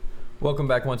Welcome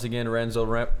back once again to Red Zone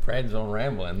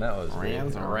Rambling. That was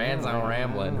Red Zone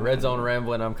Rambling. Red Zone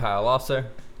Rambling. I'm Kyle Losser.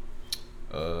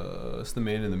 It's the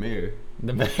man in the mirror.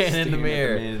 The man in the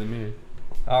mirror. The man in the mirror.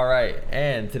 All right,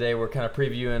 and today we're kind of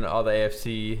previewing all the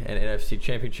AFC and NFC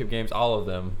championship games, all of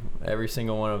them, every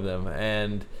single one of them.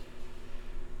 And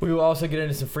we will also get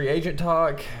into some free agent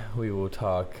talk. We will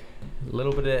talk a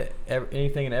little bit of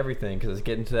anything and everything because it's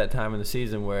getting to that time in the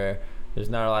season where there's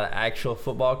not a lot of actual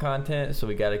football content, so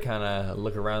we got to kind of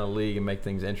look around the league and make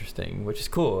things interesting, which is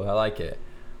cool. I like it.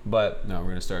 But no, we're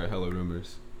gonna start Hello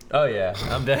Rumors. Oh yeah,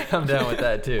 I'm down with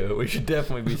that too. We should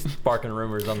definitely be sparking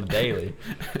rumors on the daily.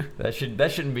 That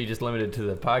shouldn't be just limited to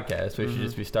the podcast. We should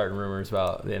just be starting rumors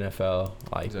about the NFL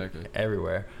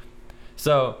everywhere.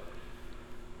 So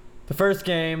the first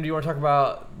game, do you want to talk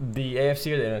about the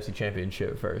AFC or the NFC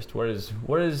championship first? What is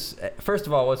first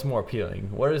of all, what's more appealing?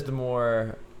 What is the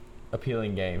more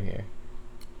appealing game here?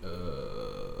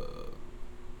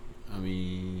 I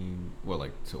mean, what,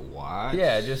 like to watch?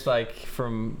 Yeah, just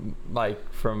from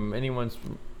anyone's,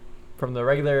 from the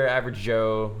regular average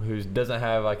Joe who doesn't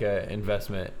have like a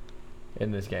investment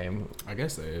in this game. I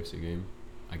guess the AFC game.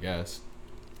 I guess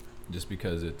just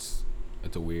because it's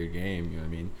a weird game. You know what I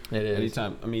mean? It is.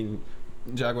 Anytime. I mean,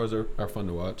 Jaguars are fun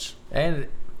to watch. And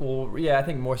well, yeah, I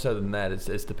think more so than that,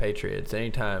 it's the Patriots.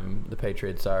 Anytime the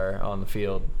Patriots are on the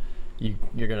field,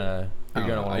 you're gonna want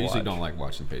to watch. I usually don't like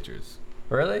watching Patriots.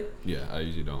 Really? Yeah, I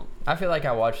usually don't. I feel like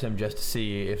I watch them just to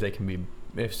see if they can be,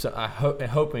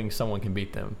 hoping someone can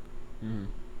beat them. Mm-hmm.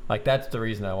 Like that's the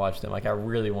reason I watch them. Like I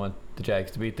really want the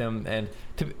Jags to beat them, and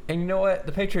you know what?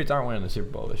 The Patriots aren't winning the Super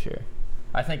Bowl this year.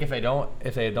 I think if they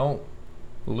don't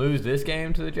lose this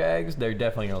game to the Jags, they're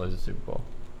definitely gonna lose the Super Bowl.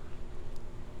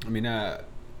 I mean,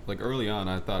 like early on,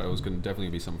 I thought it was gonna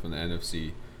definitely be something from the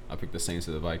NFC. I picked the Saints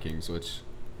or the Vikings, which,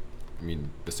 I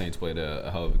mean, the Saints played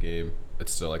a hell of a game.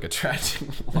 It's still like a tragic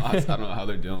loss. I don't know how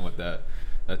they're dealing with that.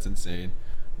 That's insane.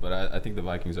 But I think the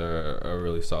Vikings are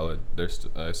really solid. They're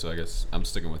so I guess I'm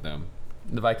sticking with them.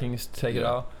 The Vikings take it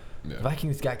all. Yeah. The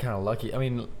Vikings got kind of lucky. I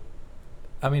mean,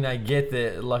 I get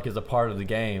that luck is a part of the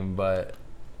game, but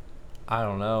I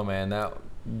don't know, man. That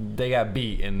they got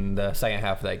beat in the second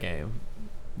half of that game.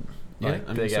 Yeah,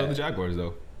 I mean, so the Jaguars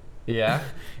though. Yeah.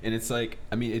 And it's like,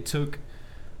 I mean, it took,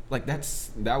 like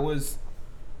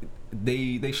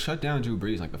they shut down Drew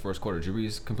Brees like the first quarter. Drew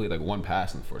Brees completed like one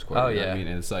pass in the first quarter. Oh, you know yeah. what I mean,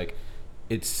 and it's like,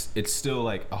 it's still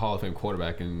like a Hall of Fame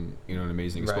quarterback and, you know, an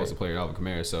amazing explosive player, Alvin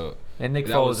Kamara. So and Nick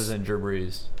Foles isn't Drew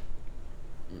Brees.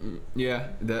 Yeah,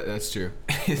 that's true.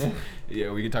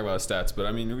 Yeah, we can talk about stats, but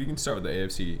I mean, we can start with the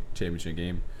AFC Championship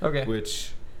game. Okay.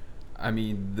 Which, I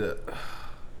mean,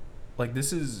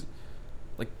 this is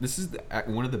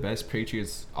one of the best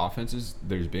Patriots offenses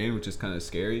there's been, which is kind of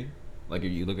scary. Like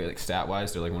if you look at like stat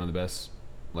wise, they're like one of the best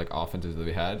like offenses that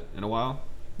they had in a while.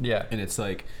 Yeah. And it's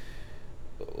like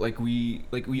we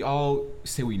all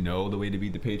say we know the way to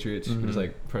beat the Patriots. Just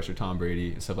like pressure Tom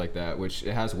Brady and stuff like that, which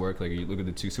it has worked. Like you look at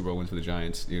the 2 Super Bowl wins for the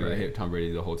Giants, you know, they hit Tom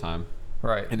Brady the whole time.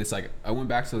 Right. And it's like I looked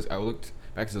back to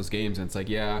those games and it's like,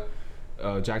 yeah,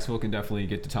 Jacksonville can definitely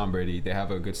get to Tom Brady. They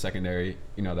have a good secondary,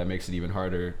 you know, that makes it even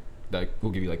harder. That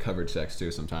will give you like coverage checks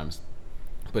too sometimes.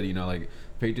 But you know, like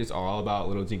Patriots are all about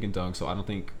little dink and dunk, so I don't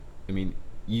think, I mean,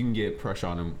 you can get pressure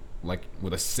on him like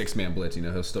with a 6-man blitz, you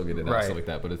know, he'll still get it out, stuff like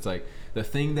that. But it's like the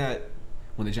thing that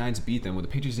when the Giants beat them, what the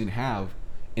Patriots didn't have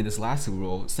in this last Super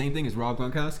Bowl, same thing as Rob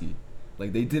Gronkowski.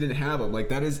 Like they didn't have him. Like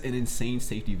that is an insane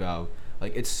safety valve.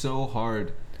 Like it's so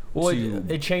hard. Well,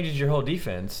 it changes your whole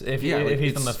defense if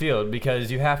he's on the field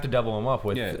because you have to double him up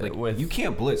with. Yeah, like you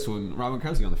can't blitz when Rob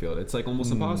Gronkowski on the field. It's like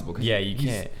almost impossible. Yeah, you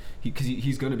can't. Because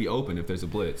he's going to be open if there's a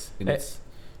blitz.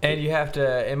 And you have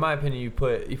to, in my opinion, you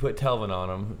put Telvin on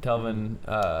him. Telvin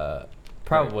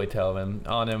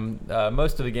on him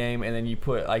most of the game, and then you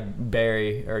put like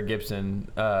Barry or Gibson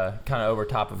kind of over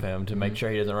top of him to make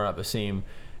sure he doesn't run up the seam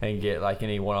and get like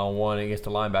any one-on-one against the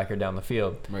linebacker down the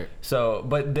field. Right. So,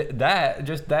 but that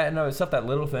in of itself, that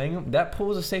little thing, that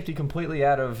pulls a safety completely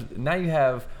out of. Now you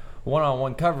have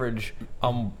one-on-one coverage.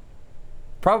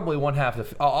 Probably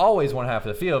always one half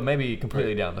of the field, maybe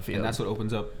completely down the field. And that's what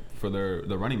opens up for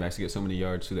the running backs to get so many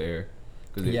yards through the air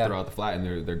because they throw out the flat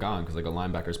and they're gone because like a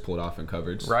linebacker's pulled off in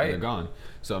coverage. Right. And they're gone.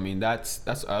 So I mean that's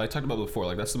I talked about before.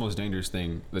 Like that's the most dangerous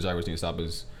thing the Jaguars need to stop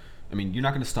is, I mean, you're not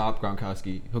going to stop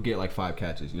Gronkowski. He'll get like 5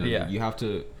 catches. You know. Yeah. You have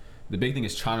to. The big thing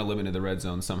is trying to limit in the red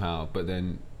zone somehow, but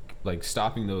then like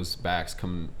stopping those backs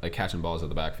catching balls at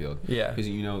the backfield. Yeah. Because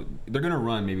you know they're gonna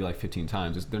run maybe like 15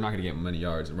 times. They're not gonna get many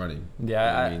yards running.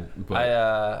 Yeah. You know what I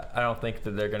mean? I don't think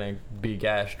that they're gonna be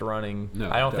gashed running.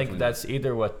 No, I don't think definitely that's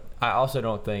either what. I also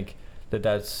don't think that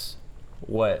that's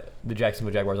what the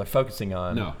Jacksonville Jaguars are focusing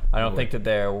on. No, I don't no think that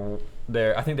they're.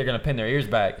 I think they're going to pin their ears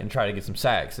back and try to get some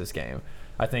sacks this game.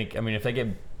 I mean, if they get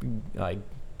like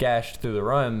gashed through the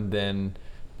run, then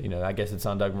I guess it's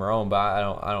on Doug Marrone. But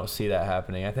I don't see that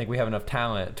happening. I think we have enough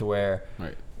talent to where,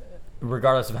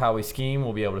 regardless of how we scheme,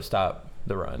 we'll be able to stop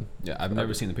the run. Yeah, I've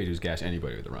never seen the Patriots gash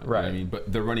anybody with the run. Right. You know what I mean,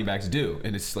 but the running backs do,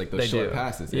 and it's like those short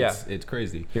passes. It's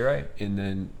crazy. You're right. And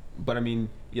then, but I mean,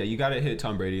 yeah, you got to hit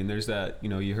Tom Brady, and there's that.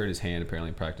 You hurt his hand apparently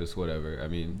in practice, whatever. I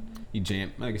mean,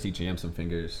 I guess he jammed some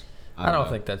fingers. I don't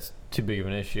think that's too big of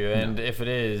an issue, and if it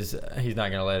is, he's not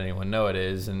going to let anyone know it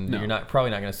is, and you're probably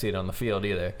not going to see it on the field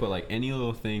either. But like any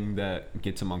little thing that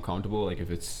gets him uncomfortable, like if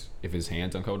his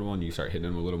hand's uncomfortable and you start hitting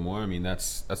him a little more, I mean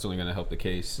that's only going to help the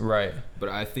case. Right. But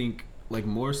I think like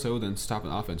more so than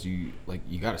stopping offense, you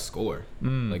got to score.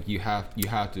 Like you have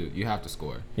to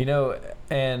score.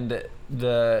 And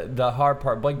the hard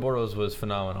part, Blake Bortles was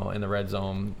phenomenal in the red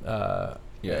zone.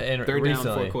 And third down,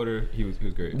 fourth quarter, he was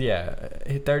great. Yeah,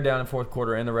 third down and fourth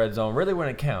quarter in the red zone, really when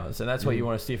it counts, and that's what you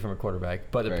want to see from a quarterback.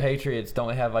 But the Patriots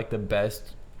don't have like the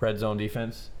best red zone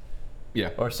defense. Yeah,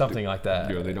 or something like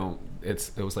that. Yeah, they don't.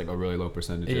 It was like a really low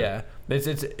percentage. Yeah, it's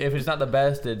if it's not the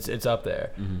best, it's up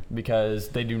there because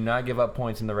they do not give up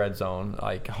points in the red zone,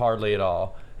 like hardly at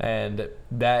all. And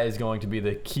that is going to be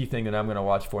the key thing that I'm going to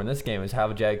watch for in this game is how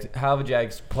the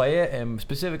Jags play it, and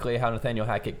specifically how Nathaniel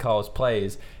Hackett calls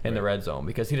plays in the red zone,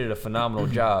 because he did a phenomenal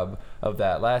job of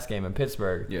that last game in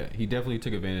Pittsburgh. Yeah, he definitely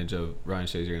took advantage of Ryan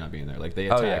Shazier not being there. Like they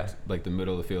attacked like the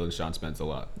middle of the field and Sean Spence a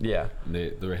lot. Yeah, and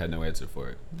they had no answer for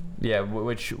it. Yeah,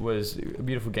 which was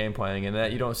beautiful game planning, and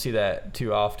that you don't see that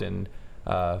too often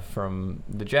from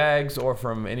the Jags or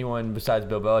from anyone besides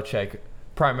Bill Belichick.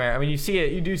 I mean,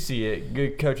 you do see it.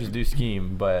 Good coaches do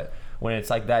scheme, but when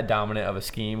it's like that dominant of a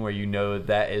scheme where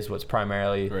that is what's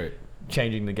primarily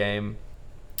changing the game,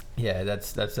 yeah,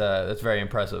 that's very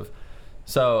impressive.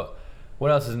 So, what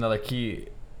else is another key?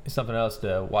 Something else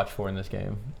to watch for in this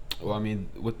game? Well, I mean,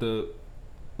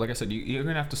 like I said, you're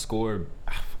gonna have to score.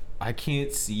 I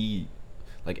can't see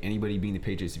like anybody beating the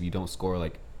Patriots if you don't score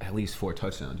like at least 4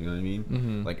 touchdowns. You know what I mean?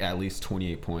 Mm-hmm. Like at least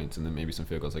 28 points and then maybe some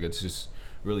field goals. Like it's just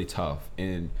really tough.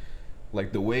 And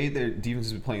like the way their defense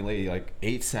has been playing lately, like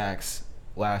 8 sacks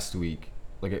last week,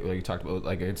 like you talked about,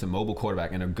 like it's a mobile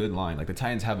quarterback and a good line. Like the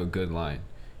Titans have a good line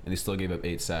and they still gave up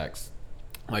 8 sacks.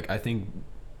 Like I think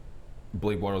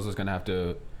Blake Bortles is gonna have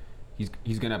to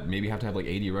he's gonna maybe have to have like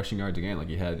 80 rushing yards again, like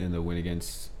he had in the win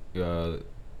against what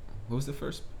was the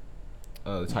first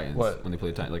the Titans. When they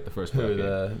played the Titans, like the first play.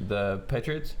 The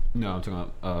Patriots? No, I'm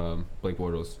talking about Blake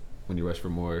Bortles when he rushed for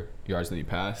more yards than he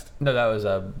passed. No, that was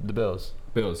the Bills.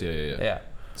 Bills, yeah.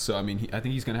 So I mean, I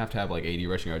think he's gonna have to have like 80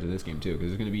 rushing yards in this game too, because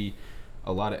there's gonna be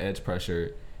a lot of edge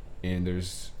pressure, and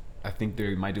I think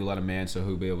they might do a lot of man, so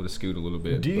he'll be able to scoot a little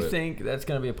bit. Do you think that's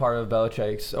going to be a part of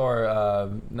Belichick's, or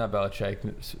not Belichick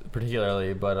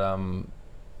particularly, but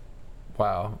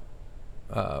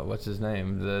what's his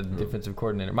name? The defensive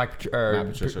coordinator,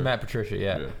 Matt Patricia.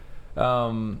 Yeah.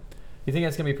 You think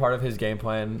that's going to be part of his game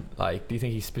plan? Like, do you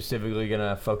think he's specifically going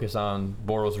to focus on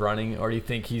Bortles running, or do you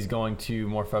think he's going to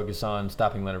more focus on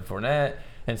stopping Leonard Fournette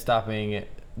and stopping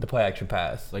the play action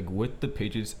pass? Like with the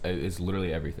Patriots, it's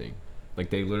literally everything. Like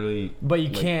they literally. But you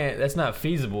can't. That's not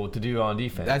feasible to do on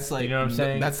defense. That's like, you know what I'm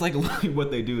saying. That's like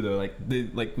what they do though.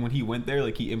 Like when he went there,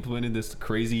 like he implemented this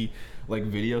crazy like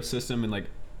video system and like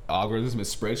algorithms and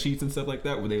spreadsheets and stuff like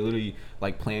that, where they literally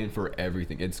like plan for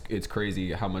everything. It's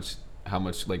crazy how much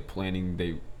like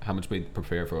planning how much they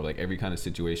prepare for like every kind of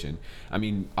situation. I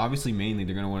mean, obviously mainly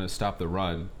they're gonna want to stop the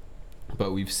run,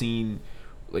 but we've seen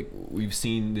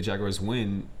the Jaguars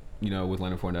win. You know, with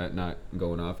Leonard Fournette not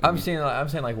going off. I'm saying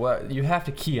like what you have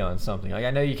to key on something. Like I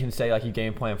know you can say like you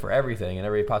game plan for everything and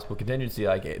every possible contingency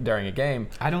like during a game.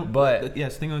 I don't. But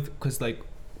yes, thing with because like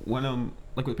when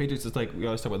like with Patriots, it's like we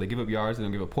always talk about they give up yards and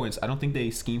they give up points. I don't think they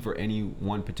scheme for any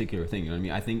one particular thing. You know what I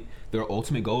mean? I think their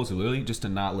ultimate goal is literally just to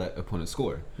not let opponents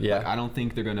score. Yeah. Like, I don't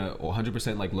think they're gonna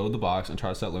 100% like load the box and try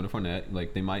to stop Leonard Fournette.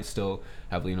 Like they might still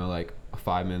have like a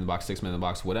 5-man in the box, 6-man in the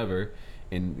box, whatever.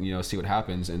 And see what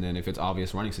happens, and then if it's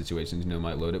obvious running situations,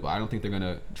 might load it. But I don't think they're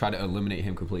gonna try to eliminate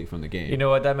him completely from the game. You know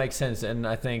what? That makes sense, and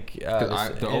I think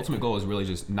the ultimate goal is really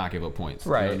just not give up points.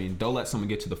 Right. You know what I mean? They'll let someone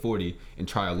get to the 40 and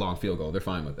try a long field goal. They're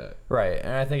fine with that. Right,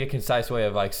 and I think a concise way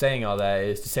of like saying all that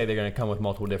is to say they're gonna come with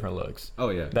multiple different looks. Oh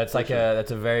yeah. That's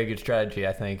that's a very good strategy,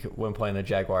 I think, when playing the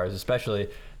Jaguars, especially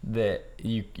that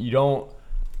you don't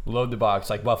load the box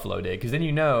like Buffalo did, because then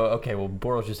okay, well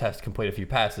Bortles just has to complete a few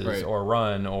passes or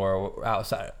run or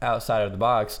outside of the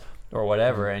box or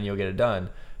whatever, and you'll get it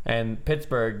done. And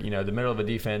Pittsburgh, the middle of a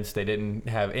defense, they didn't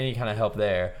have any kind of help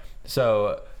there,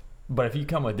 so But if you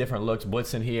come with different looks,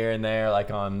 blitzing here and there,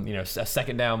 like on a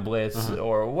second down blitz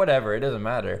or whatever, it doesn't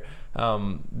matter.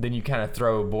 Then you kind of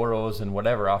throw Bortles and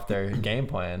whatever off their game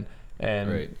plan.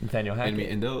 And Nathaniel Hackett.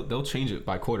 And they'll change it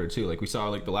by quarter too. Like we saw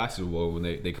like the last Super Bowl when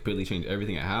they completely changed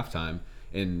everything at halftime,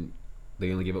 and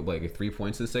they only gave up like 3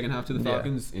 points in the second half to the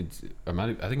Falcons. I think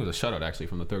it was a shutout actually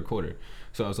from the third quarter.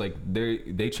 So I was like,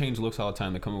 they change looks all the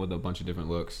time. They come up with a bunch of different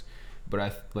looks, but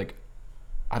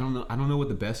I don't know what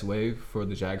the best way for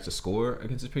the Jags to score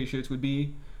against the Patriots would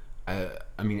be. I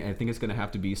think it's gonna have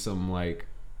to be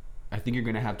I think you're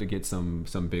gonna have to get some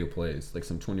big plays, like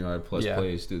some 20-yard plus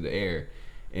plays through the air,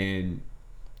 and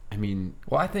I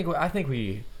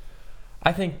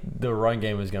think the run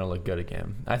game is going to look good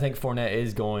again. I think Fournette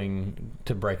is going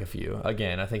to break a few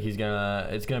again. I think it's going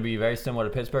to be very similar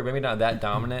to Pittsburgh, maybe not that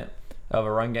dominant of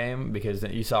a run game, because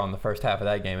you saw in the first half of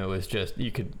that game it was just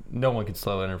no one could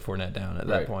slow Leonard Fournette down at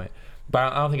that point.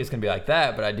 But I don't think it's going to be like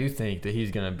that. But I do think that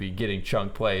he's going to be getting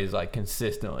chunk plays like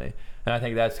consistently, and I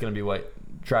think that's going to be what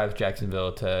drives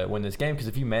Jacksonville to win this game. Because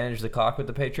if you manage the clock with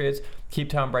the Patriots,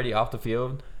 keep Tom Brady off the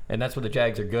field, and that's what the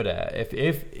Jags are good at.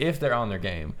 If they're on their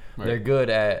game, they're good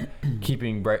at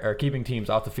keeping teams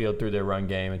off the field through their run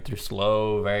game and through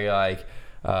slow, very like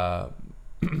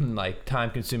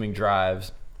time-consuming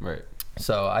drives. Right.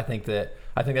 So I think that's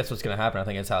what's going to happen. I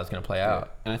think that's how it's going to play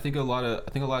out. And I think a lot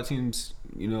of teams,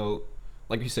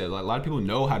 like you said, a lot of people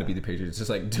know how to beat the Patriots. It's just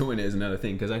like doing it is another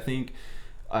thing. Because I think,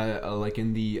 like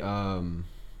in the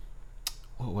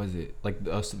what was it? Like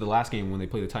so the last game when they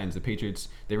played the Titans, the Patriots,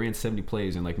 they ran 70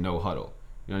 plays in like no huddle.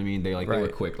 You know what I mean? They were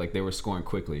quick, like they were scoring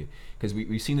quickly. Because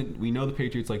we know the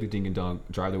Patriots like to dink and dunk,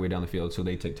 drive their way down the field, so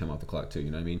they take time off the clock too.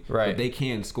 You know what I mean? Right. But they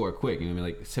can score quick. You know what I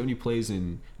mean? Like 70 plays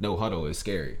in no huddle is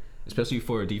scary, especially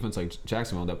for a defense like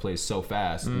Jacksonville that plays so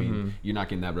fast. I mean, you're not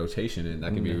getting that rotation, and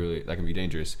that can be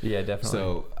dangerous. Yeah, definitely.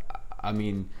 So, I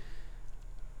mean,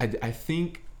 I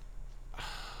think.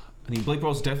 Blake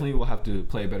Bortles definitely will have to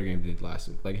play a better game than he did last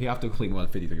week. Like, he have to complete more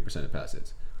than 53% of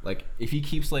passes. Like, if he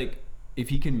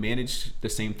can manage the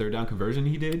same third down conversion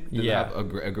he did, then have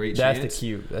a great chance.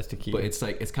 That's the key. But it's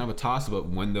kind of a toss about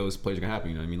when those plays are gonna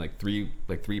happen. You know what I mean? Like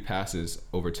three passes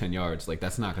over 10 yards. Like,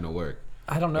 that's not gonna work.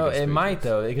 I don't know. It might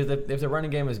though, because if the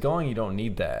running game is going, you don't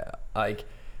need that. Like,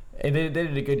 and they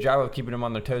did a good job of keeping them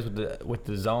on their toes with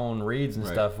the zone reads and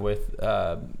stuff with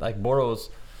like Bortles.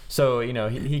 So, he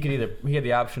had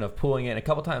the option of pulling it, and a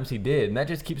couple times he did, and that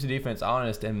just keeps the defense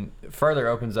honest and further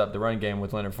opens up the run game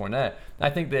with Leonard Fournette. I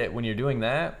think that when you're doing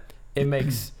that, it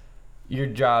makes your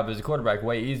job as a quarterback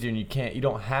way easier, and you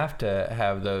don't have to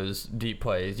have those deep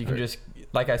plays. You can just,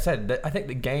 like I said, I think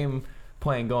the game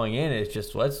plan going in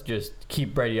is let's just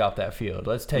keep Brady off that field.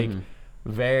 Let's take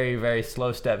very, very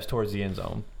slow steps towards the end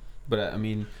zone. But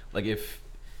like if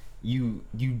you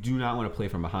do not want to play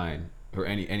from behind or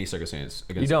any circumstance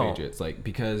against the Patriots, like,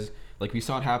 because like we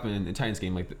saw it happen in the Titans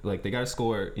game, like they got to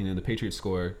score, the Patriots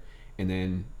score, and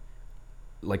then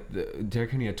like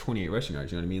Derrick Henry had 28 rushing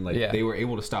yards. You know what I mean? Like they were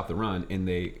able to stop the run, and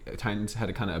the Titans had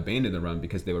to kind of abandon the run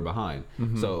because they were behind.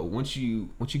 So once you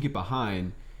get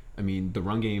behind, the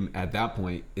run game at that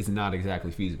point is not exactly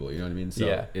feasible. You know what I mean?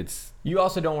 So you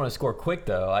also don't want to score quick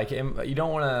though. Like, you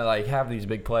don't want to like have these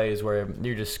big plays where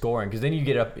you're just scoring, because then you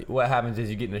get up. What happens is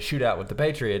you get in a shootout with the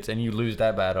Patriots and you lose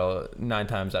that battle 9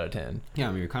 times out of 10.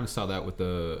 Yeah, we kind of saw that with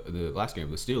the last game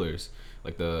with the Steelers.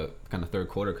 Like the kind of third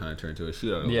quarter kind of turned into a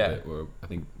shootout a little bit, where I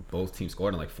think both teams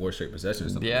scored in like 4 straight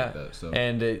possessions or something like that. So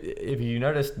if you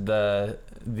noticed the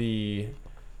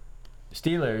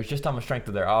Steelers, just on the strength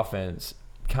of their offense,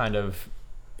 kind of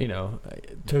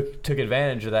took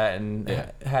advantage of that and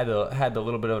had the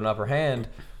little bit of an upper hand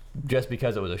just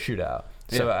because it was a shootout.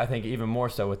 So I think even more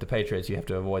so with the Patriots, you have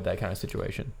to avoid that kind of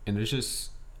situation. And there's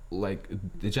just like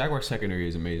the Jaguars secondary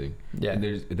is amazing. Yeah. And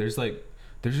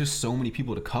there's just so many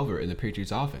people to cover in the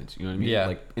Patriots offense. You know what I mean? Yeah.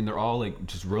 Like, and they're all like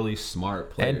just really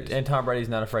smart players. And Tom Brady's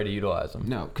not afraid to utilize them.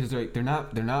 No, because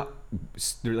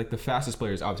they're like the fastest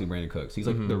players. Obviously, Brandon Cooks. He's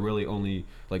like the really only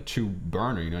like true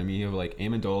burner. You know what I mean? You have like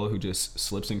Amendola, who just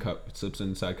slips inside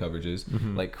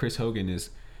coverages. Like Chris Hogan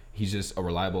he's just a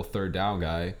reliable third down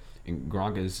guy, and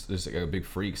Gronk is just like a big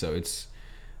freak. So it's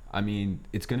going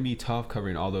to be tough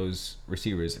covering all those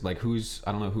receivers. Like,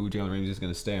 I don't know who Jalen Ramsey is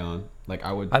going to stay on. Like,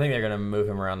 I think they're going to move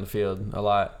him around the field a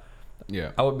lot.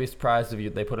 Yeah. I would be surprised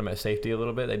if they put him at safety a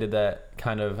little bit. They did that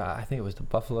kind of, I think it was the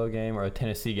Buffalo game or a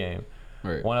Tennessee game.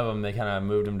 Right. One of them, they kind of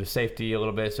moved him to safety a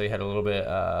little bit, so he had a little bit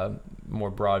more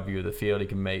broad view of the field. He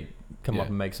can come up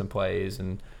and make some plays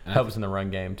and help us in the run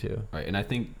game too. Right. And I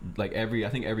think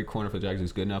every corner for the Jags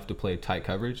is good enough to play tight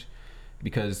coverage.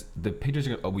 because the Patriots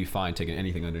will be fine taking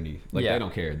anything underneath. Like they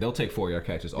don't care. They'll take 4-yard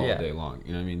catches all day long.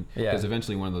 You know what I mean? Because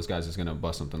eventually one of those guys is gonna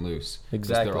bust something loose.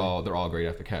 Exactly. They're all great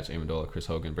after catch. Amendola, Chris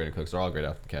Hogan, Brandon Cooks, they're all great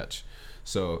after catch.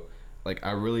 So like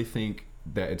I really think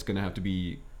that it's gonna have to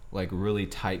be like really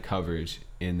tight coverage,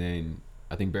 and then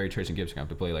I think Barry Church and Gibbs have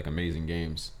to play like amazing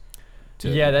games.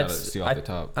 That's see off the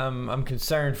top. I'm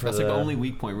concerned for that's like the only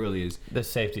weak point really is the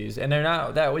safeties, and they're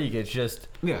not that weak. It's just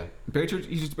Barry Church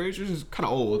is kind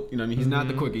of old. You know what I mean? He's not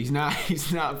the quick. He's not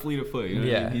fleet of foot. You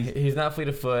know what I mean? He's not fleet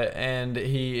of foot, and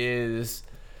he is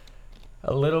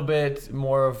a little bit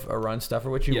more of a run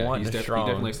stuffer, which you want. Strong. He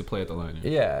definitely likes to play at the line.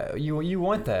 Yeah, you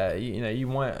want that. You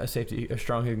want a safety, a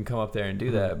strong who can come up there and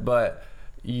do that, but.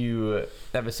 You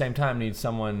at the same time need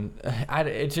someone. I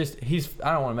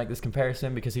don't want to make this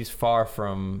comparison because he's far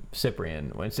from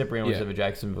Cyprien. When Cyprien was at the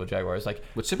Jacksonville Jaguars, but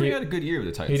Cyprien had a good year with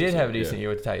the Titans. He did have a decent year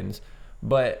with the Titans,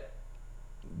 but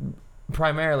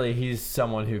primarily he's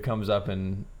someone who comes up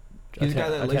and he's a guy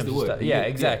that lays the wood.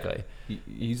 Exactly.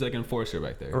 He's like an enforcer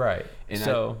back there, right? And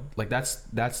so that's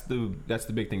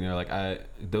the big thing there. Like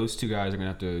those two guys are gonna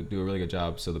have to do a really good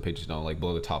job so the Patriots don't like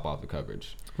blow the top off the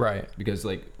coverage. Right. Because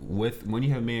like when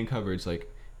you have man coverage,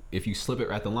 like if you slip it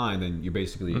at the line, then you're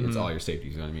basically it's all your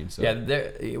safeties. You know what I mean?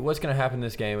 So what's going to happen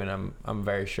this game, and I'm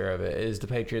very sure of it, is the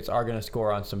Patriots are going to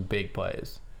score on some big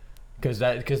plays. Because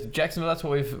Jacksonville, that's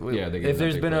what if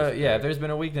there's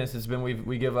been a weakness, it's been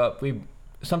we give up.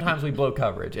 Sometimes we blow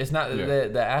coverage. It's not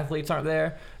that the athletes aren't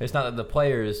there. It's not that the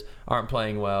players aren't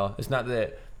playing well. It's not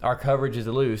that our coverage is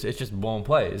loose. It's just blown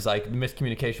plays, like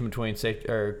miscommunication between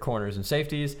corners and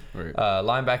safeties,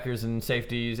 linebackers and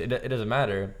safeties. It doesn't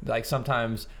matter. Like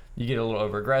sometimes you get a little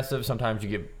over aggressive. Sometimes you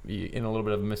get in a little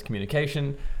bit of a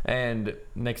miscommunication, and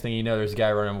next thing you know, there's a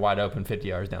guy running wide open 50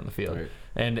 yards down the field. Right.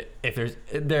 And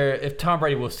if Tom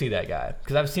Brady will see that guy,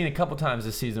 because I've seen a couple times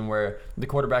this season where the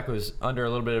quarterback was under a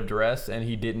little bit of duress and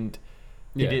he didn't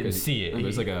see it.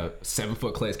 There's like a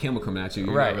 7-foot Calais Campbell coming at you.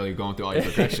 You're not really going through all your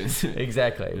progressions.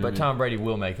 Exactly. You know but Tom Brady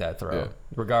will make that throw,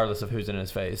 regardless of who's in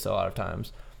his face a lot of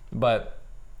times. But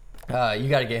you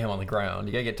got to get him on the ground.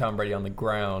 You got to get Tom Brady on the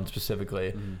ground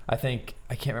specifically. Mm-hmm.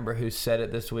 I can't remember who said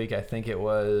it this week. I think it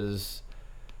was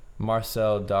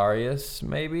Marcel Darius,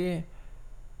 maybe.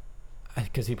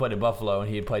 Because he played at Buffalo and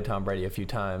he had played Tom Brady a few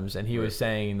times. And he was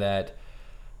saying that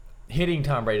hitting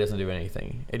Tom Brady doesn't do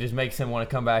anything. It just makes him want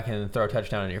to come back and throw a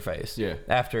touchdown in your face. Yeah.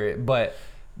 After it, but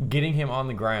getting him on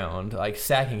the ground, like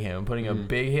sacking him, putting a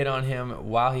big hit on him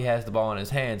while he has the ball in his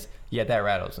hands, that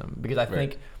rattles him. Because I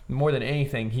think more than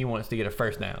anything, he wants to get a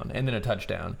first down and then a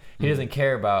touchdown. He doesn't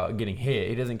care about getting hit.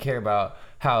 He doesn't care about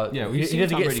how he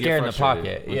doesn't get scared in the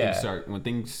pocket. When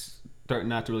things start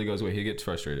not to really go his way, he gets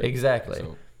frustrated. Exactly.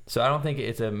 So I don't think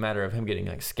it's a matter of him getting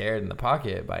like scared in the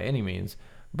pocket by any means.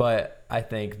 But I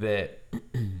think that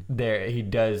he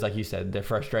does, like you said, the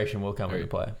frustration will come into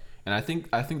play. And I think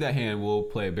that hand will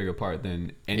play a bigger part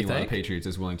than anyone on the Patriots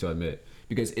is willing to admit.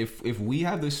 Because if we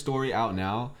have this story out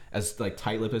now, as like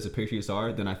tight-lipped as the Patriots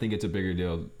are, then I think it's a bigger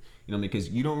deal. You know, because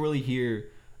you don't really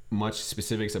hear much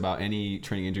specifics about any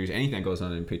training injuries, anything that goes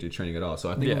on in Patriot training at all.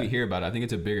 So I think when we hear about it, I think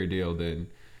it's a bigger deal than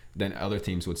other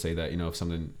teams would say that. You know, if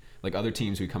something like other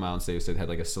teams would come out and say had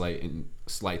like a slight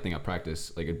thing at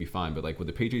practice, like it'd be fine. But like with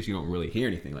the Patriots, you don't really hear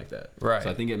anything like that. Right. So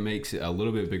I think it makes it a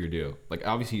little bit bigger deal. Like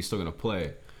obviously he's still gonna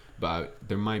play, but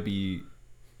there might be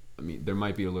a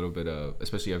little bit of,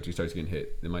 especially after he starts getting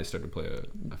hit, it might start to play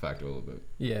a factor a little bit.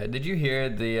 Yeah. Did you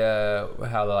hear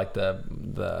how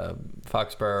the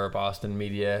Foxborough or Boston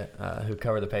media who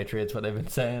cover the Patriots, what they've been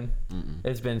saying? Mm-mm.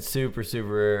 It's been super,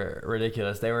 super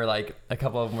ridiculous. They were like, a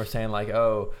couple of them were saying like,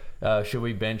 should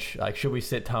we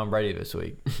sit Tom Brady this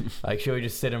week? Like, should we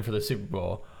just sit him for the Super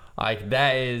Bowl? Like,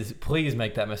 please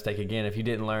make that mistake again if you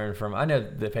didn't learn from, I know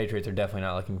the Patriots are definitely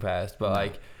not looking past,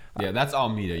 but that's all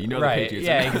media. You know, the Patriots.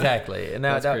 Yeah, exactly. And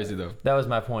that's crazy though. That was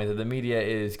my point, that the media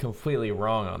is completely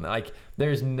wrong on that. Like,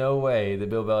 there's no way that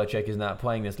Bill Belichick is not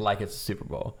playing this like it's a Super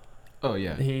Bowl. Oh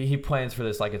yeah. He plans for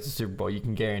this like it's a Super Bowl. You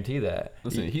can guarantee that.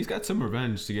 Listen, he's got some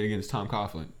revenge to get against Tom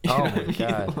Coughlin. Oh my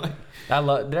god. I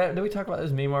love. Did we talk about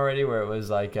this meme already? Where it was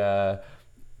like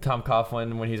Tom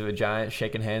Coughlin when he's with Giants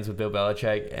shaking hands with Bill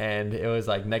Belichick, and it was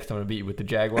like, next I'm gonna beat you with the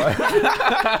Jaguars.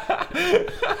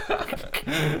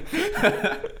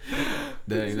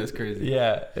 Dang, that's crazy.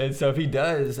 Yeah, and so if he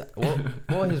does, what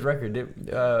was his record?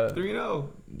 3-0.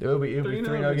 It would be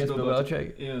 3-0 against Bill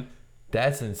Belichick. Yeah.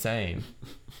 That's insane.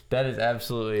 That is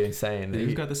absolutely insane.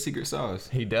 He's got the secret sauce.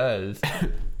 He does.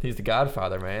 He's the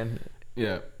Godfather, man.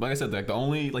 Yeah, like I said, like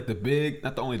the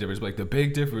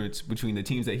big difference between the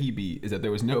teams that he beat is that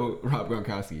there was no Rob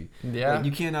Gronkowski. Yeah, like,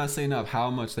 you cannot say enough how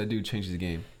much that dude changes the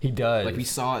game. He does. Like we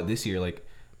saw it this year. Like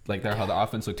like how the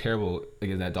offense looked terrible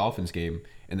against that Dolphins game,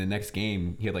 and the next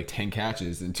game he had like 10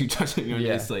 catches and 2 touchdowns. You know,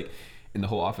 Yeah. it's like, and the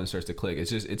whole offense starts to click.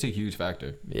 It's a huge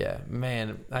factor. Yeah,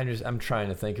 man. I'm trying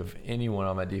to think of anyone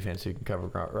on my defense who can cover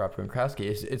Rob Gronkowski.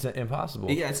 It's impossible.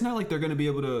 Yeah, it's not like they're gonna be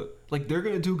able to, like, they're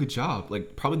gonna do a good job,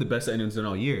 like probably the best that anyone's done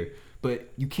all year, but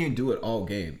you can't do it all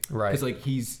game, Right. Because like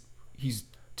he's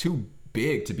too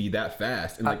big to be that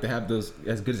fast, and like to have those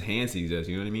as good as hands he does.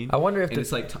 You know what I mean? I wonder if and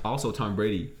it's like also Tom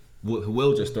Brady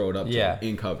will just throw it up to Yeah. him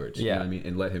in coverage. You Yeah. know what I mean?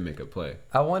 And let him make a play.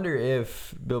 I wonder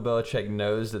if Bill Belichick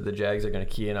knows that the Jags are going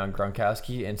to key in on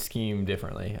Gronkowski and scheme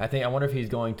differently. I wonder if he's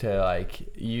going to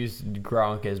like use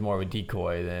Gronk as more of a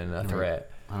decoy than a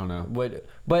threat. I don't know.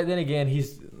 But then again,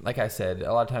 he's like I said,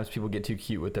 a lot of times people get too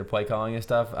cute with their play calling and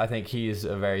stuff. I think he's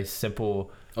a very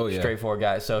simple, straightforward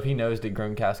guy. So if he knows that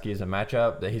Gronkowski is a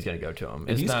matchup, that he's going to go to him.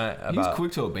 And He's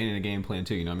quick to abandon a game plan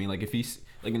too. You know what I mean? Like if he's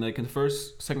like in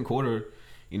the second quarter,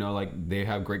 you know, like they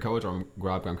have great coverage on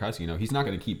Rob Gronkowski. You know, he's not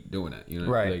going to keep doing that. You know,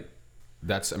 Right. Like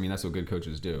that's what good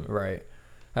coaches do. Right.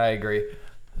 I agree.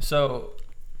 So,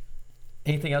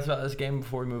 anything else about this game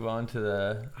before we move on to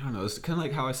the? I don't know. It's kind of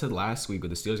like how I said last week with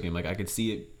the Steelers game. Like I could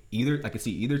see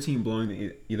either team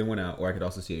blowing either one out, or I could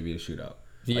also see it be a shootout.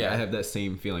 Like, Yeah. I have that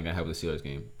same feeling I have with the Steelers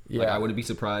game. Yeah. Like I wouldn't be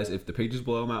surprised if the Patriots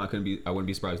blow them out. I wouldn't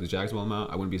be surprised if the Jags blow them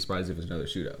out. I wouldn't be surprised if it's another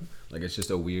shootout. Like it's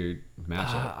just a weird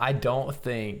matchup. I don't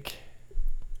think.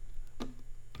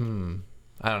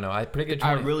 I don't know. I predicted.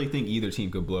 I really think either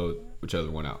team could blow whichever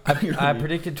one out. You know what I I mean?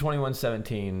 predicted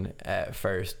 21-17 at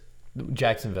first,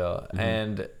 Jacksonville,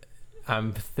 and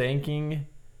I'm thinking.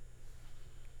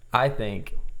 I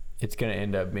think it's going to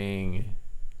end up being.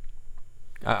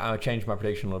 I'll change my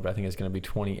prediction a little bit. I think it's going to be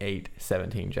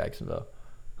 28-17 Jacksonville.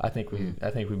 I think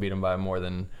we beat them by more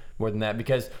than that,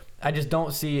 because I just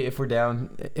don't see if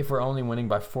we're only winning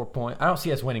by 4 points. I don't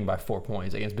see us winning by 4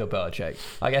 points against Bill Belichick.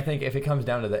 Like I think if it comes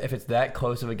down to that, if it's that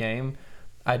close of a game,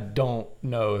 I just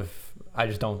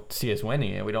don't see us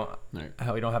winning it. We don't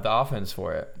have the offense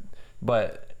for it.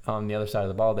 But on the other side of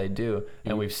the ball, they do,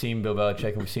 and we've seen Bill Belichick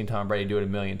and we've seen Tom Brady do it a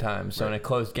million times. So in a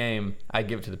close game, I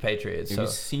give it to the Patriots. And we've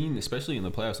seen, especially in the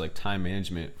playoffs, like time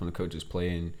management from the coaches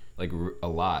playing like a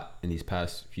lot in these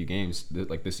past few games,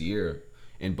 like this year.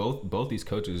 And both these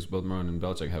coaches, both Marone and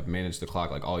Belichick, have managed the clock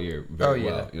like all year very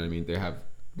well. You know what I mean? They have.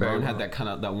 Marone had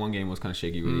that one game was kind of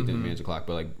shaky where he didn't manage the clock,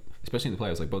 but like especially in the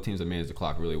playoffs, like both teams have managed the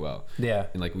clock really well. Yeah.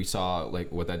 And like we saw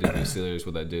like what that did to the Steelers,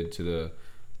 what that did to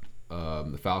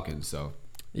the Falcons. So.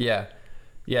 Yeah.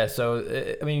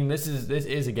 So I mean, this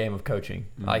is a game of coaching.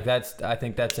 Like I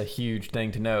think that's a huge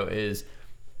thing to know. Is,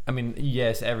 I mean,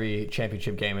 yes, every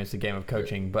championship game is a game of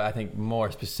coaching, but I think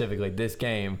more specifically this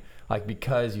game, like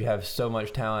because you have so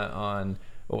much talent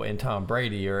in Tom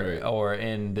Brady or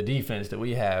in the defense that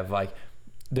we have, like.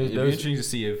 It'd be interesting to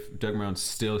see if Doug Marrone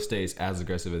still stays as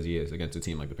aggressive as he is against a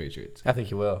team like the Patriots. I think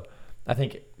he will.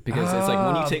 Because it's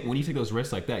like when you take those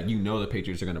risks like that, you know the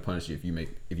Patriots are going to punish you if you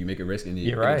make a risk and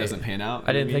it doesn't pan out.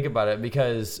 I didn't think about it,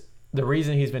 because the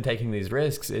reason he's been taking these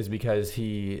risks is because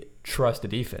he trusts the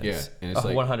defense. Yeah, and it's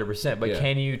like 100%. But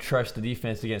can you trust the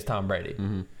defense against Tom Brady?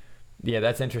 Mm-hmm. Yeah,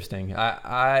 that's interesting.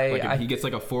 If he gets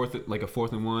like a fourth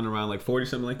and one around like 40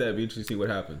 something like that, it'd be interesting to see what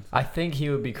happens. I think he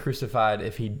would be crucified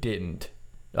if he didn't.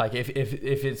 Like if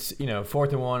it's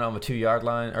 4th and 1 on the 2-yard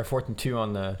line, or 4th and 2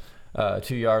 on the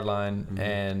 2-yard line,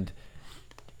 and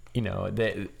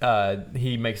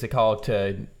he makes a call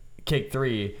to kick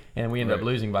 3, and we end up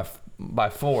losing by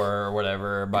 4 or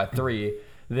whatever, or by 3.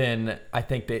 Then I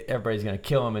think that everybody's going to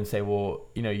kill him and say, well,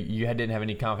 you didn't have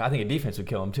any confidence. I think a defense would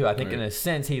kill him too. I think in a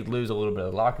sense he'd lose a little bit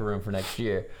of the locker room for next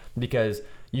year, because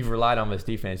you've relied on this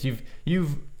defense.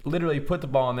 You've literally put the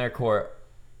ball in their court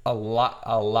a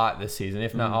lot this season,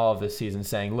 if not all of this season,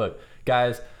 saying, look,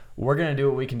 guys, we're going to do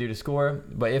what we can do to score,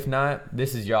 but if not,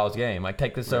 this is y'all's game. Like,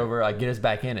 take this over, like, get us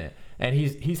back in it. And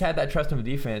he's had that trust in the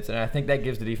defense, and I think that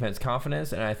gives the defense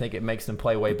confidence, and I think it makes them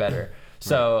play way better.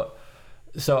 So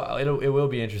it will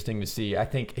be interesting to see. I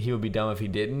think he would be dumb if he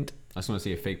didn't. I just want to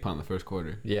see a fake punt in the first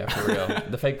quarter. Yeah, for real.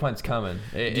 The fake punt's coming.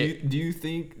 Do you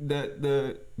think that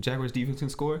the Jaguars defense can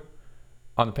score?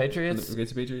 On the Patriots?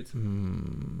 Against the Patriots?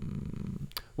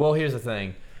 Well, here's the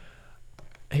thing.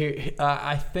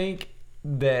 I think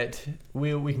that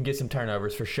we can get some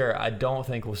turnovers for sure. I don't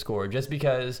think we'll score, just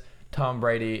because Tom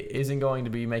Brady isn't going to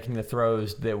be making the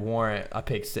throws that warrant a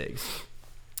pick six.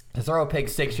 To throw a pick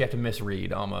six, you have to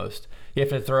misread almost. You have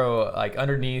to throw like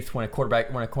underneath when a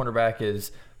cornerback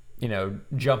is,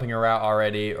 jumping a route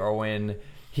already, or when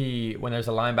there's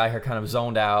a linebacker kind of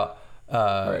zoned out.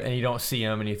 And you don't see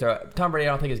him, and you throw. Tom Brady,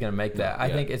 I don't think is going to make that. I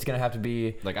think it's going to have to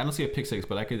be like, I don't see a pick six,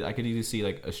 but I could easily see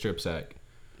like a strip sack.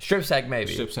 Strip sack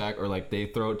maybe. strip sack, or like they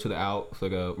throw it to the out, throw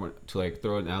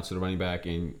it out to the running back,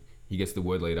 and he gets the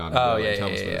wood laid on. Oh, like, yeah,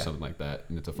 or something like that,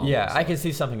 and it's a fumble. Yeah, so. I can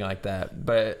see something like that.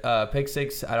 But pick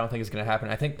six, I don't think it's going to happen.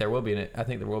 I think there will be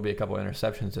a couple of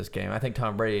interceptions this game. I think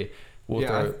Tom Brady will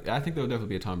throw. I think there will definitely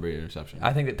be a Tom Brady interception.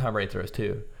 I think that Tom Brady throws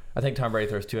two. I think Tom Brady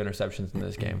throws two interceptions in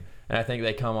this game, and I think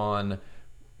they come on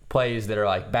plays that are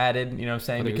like batted. You know what I'm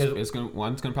saying? Because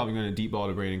one's probably going to deep ball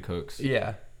to Brandon Cooks.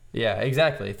 Yeah,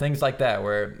 exactly. Things like that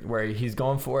where he's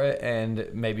going for it, and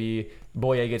maybe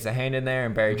Boye gets a hand in there,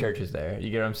 and Barry Church is there. You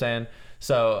get what I'm saying?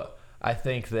 So I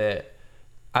think that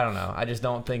I don't know. I just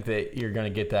don't think that you're going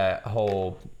to get that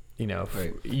whole.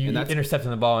 Right. You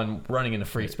intercepting the ball and running into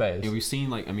free space. And we've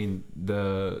seen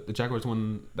the Jaguars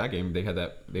won that game.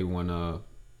 They won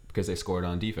because they scored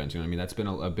on defense. You know what I mean? That's been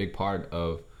a big part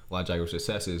of a lot of Jaguars'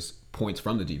 success is points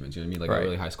from the defense. You know what I mean? Like a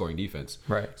really high scoring defense.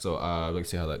 Right. So I'd like to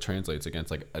see how that translates against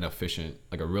like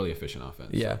a really efficient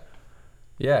offense. Yeah.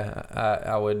 Yeah,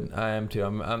 I am too.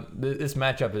 This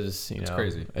matchup is it's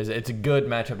crazy. It's a good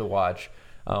matchup to watch.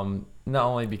 Not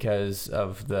only because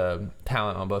of the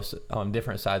talent on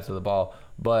different sides of the ball,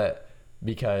 but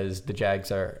because the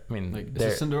Jags are. I mean, it's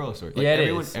a Cinderella story. Like,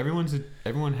 yeah,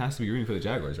 everyone has to be rooting for the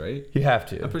Jaguars, right? You have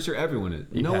to. I'm pretty sure everyone is.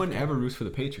 No one ever roots for the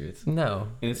Patriots. No,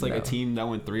 and it's like a team that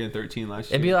went 3-13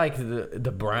 last year. It'd be like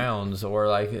the Browns, or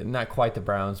like not quite the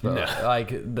Browns, but like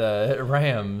the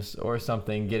Rams or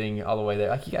something, getting all the way there.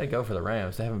 Like you got to go for the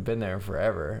Rams. They haven't been there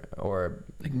forever, or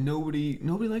like nobody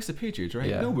likes the Patriots, right?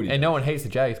 Yeah. Nobody. And no one hates the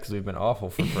Jags because we've been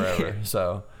awful for forever.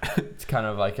 So it's kind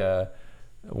of like a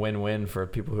win-win for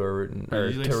people who are rooting.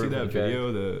 Did you see that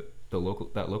video? The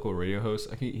local radio host.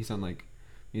 I think he's on like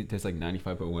he does like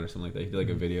 95.1 or something like that. He did like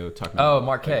a video talking. Oh,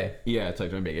 Mark K. Yeah, it's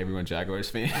like trying to make everyone Jaguars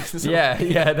fans. Yeah,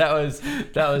 that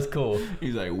was cool.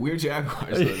 He's like, we're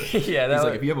Jaguars. Yeah, he's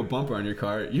like, if you have a bumper on your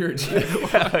car, you're a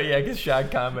Jaguar. Yeah, because Sean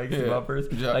Khan makes the bumpers.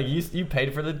 Like you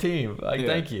paid for the team. Like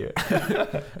thank you.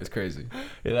 It's crazy.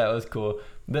 Yeah, that was cool.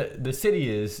 The city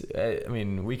is. I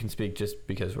mean, we can speak just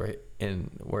because we're in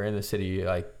the city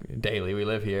like daily. We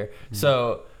live here,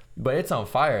 so. But it's on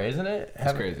fire, isn't it?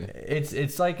 It's crazy.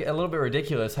 It's like a little bit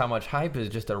ridiculous how much hype is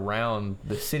just around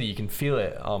the city. You can feel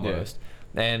it almost.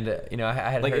 Yeah. And I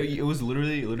had like heard, it was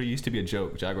literally used to be a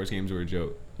joke. Jaguars games were a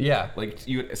joke. Yeah. Like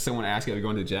someone ask you to go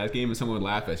into a Jazz game and someone would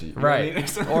laugh at you. Right.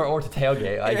 or to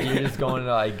tailgate. Like you're just going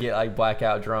to like get like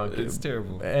blackout drunk. It's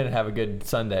terrible. And have a good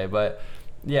Sunday. But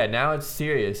yeah, now it's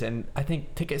serious, and I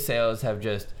think ticket sales have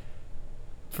just.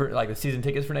 For like the season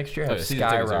tickets for next year have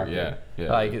skyrocketed.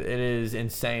 Yeah. Like it is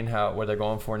insane what they're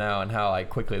going for now and how like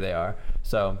quickly they are.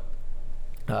 So,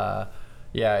 I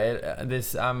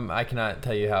cannot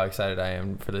tell you how excited I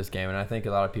am for this game, and I think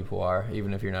a lot of people are,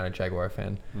 even if you're not a Jaguar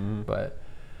fan. Mm-hmm. But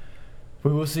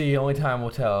we will see. Only time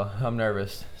will tell. I'm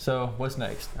nervous. So what's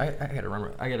next? I gotta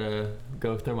remember. I gotta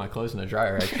go throw my clothes in the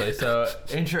dryer actually. So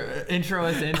intro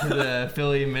us into the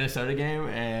Philly Minnesota game,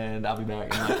 and I'll be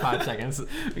back in like 5 seconds.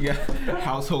 We got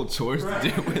household chores to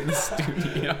do in the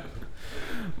studio.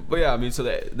 But yeah, I mean, so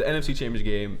the NFC Championship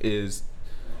game is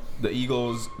the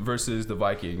Eagles versus the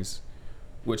Vikings,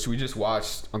 which we just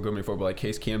watched on Good Morning Football. Like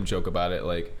Case Keenum joke about it.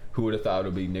 Like who would have thought it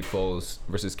would be Nick Foles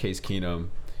versus Case Keenum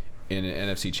in an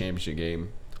NFC Championship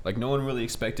game. Like no one really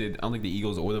expected, I don't think the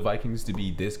Eagles or the Vikings to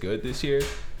be this good this year,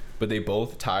 but they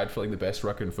both tied for like the best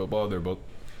record in football. They're both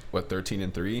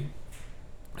 13-3.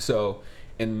 So,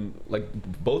 and like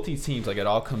both these teams, like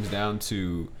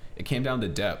it came down to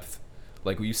depth.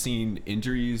 Like we've seen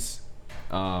injuries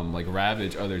like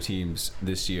ravage other teams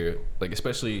this year, like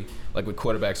especially like with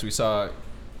quarterbacks. We saw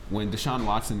when Deshaun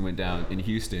Watson went down in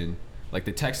Houston, like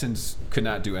the Texans could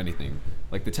not do anything.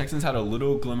 Like the Texans had a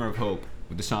little glimmer of hope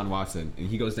with Deshaun Watson, and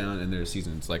he goes down, and their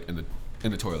season's like in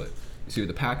the toilet. You see with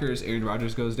the Packers, Aaron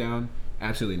Rodgers goes down,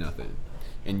 absolutely nothing.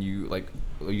 And you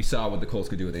saw what the Colts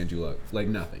could do with Andrew Luck, like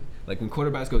nothing. Like when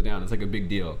quarterbacks go down, it's like a big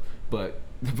deal. But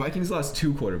the Vikings lost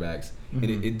 2 quarterbacks, and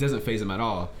it doesn't faze them at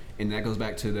all. And that goes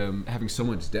back to them having so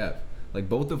much depth. Like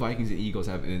both the Vikings and Eagles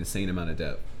have an insane amount of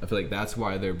depth. I feel like that's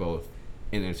why they're both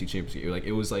in the NFC Championship. Like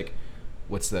it was like.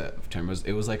 What's that term?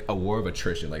 It was like a war of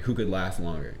attrition. Like who could last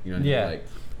longer? You know what I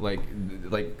mean?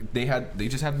 Like they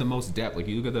just have the most depth. Like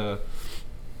you look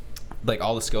at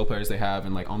all the skill players they have,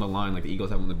 and like on the line, like the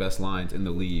Eagles have one of the best lines in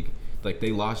the league. Like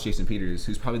they lost Jason Peters,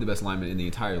 who's probably the best lineman in the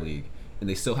entire league, and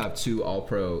they still have 2 all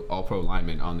pro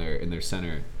linemen in their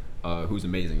center, who's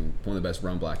amazing, one of the best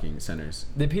run blocking centers.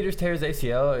 Did Peters tear his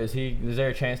ACL? Is there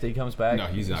a chance that he comes back? No,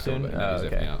 he's not soon? coming back. No, he's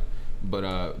definitely out.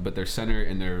 But their center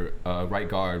and their right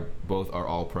guard both are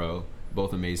all pro,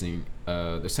 both amazing.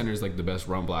 The center is like the best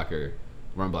run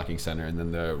blocking center, and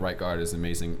then the right guard is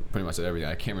amazing pretty much at everything.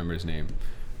 I can't remember his name.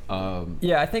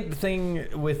 Yeah, I think the thing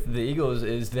with the Eagles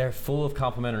is they're full of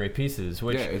complementary pieces.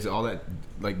 Which it's all that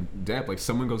like depth. Like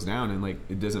someone goes down and like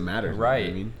it doesn't matter. Right. You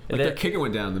know what I mean, like their kicker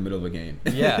went down in the middle of a game.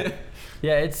 Yeah,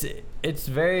 it's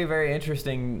very, very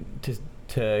interesting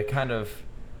to kind of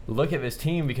look at this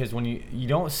team because when you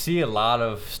don't see a lot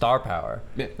of star power.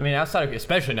 Yeah. I mean, outside of,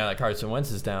 especially now that Carson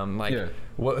Wentz is down, like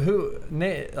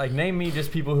name me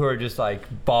just people who are just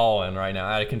like balling right now,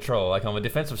 out of control, like on the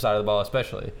defensive side of the ball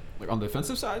especially. Like on the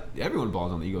defensive side, everyone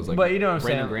balls on the Eagles. Like, but you know what I'm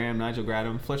Brandon saying? Graham, Nigel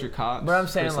Bradham, Fletcher Cox. But I'm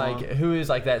saying Chris like Long. who is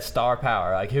like that star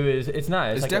power? Like who is? It's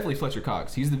not. It's like definitely Fletcher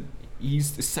Cox. He's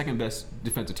the second best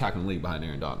defensive tackle in the league behind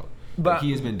Aaron Donald. But like,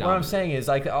 he has been dominant. What I'm saying is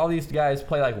like all these guys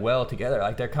play like well together.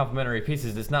 Like they're complementary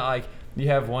pieces. It's not like you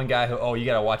have one guy who you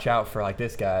got to watch out for like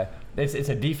this guy. It's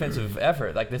a defensive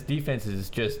effort. Like this defense is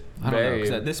just I don't know, very.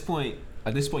 'cause at this point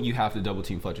you have to double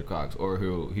team Fletcher Cox or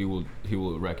he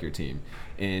will wreck your team.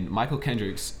 And Michael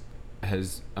Kendricks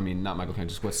not Michael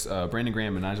Kendricks. Brandon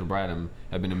Graham and Nigel Bradham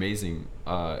have been amazing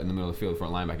in the middle of the field for a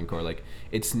linebacking core. Like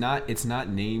it's not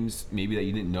names maybe that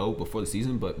you didn't know before the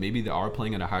season, but maybe they are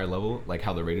playing at a higher level, like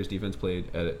how the Raiders defense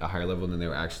played at a higher level than they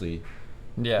were actually.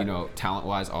 Yeah. Talent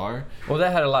wise are. Well,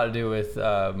 that had a lot to do with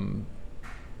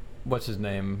what's his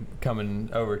name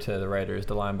coming over to the Raiders,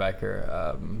 the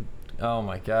linebacker. Oh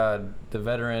my God, the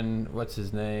veteran. What's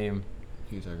his name?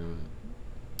 Who are you talking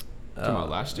about? Talking about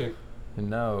last year?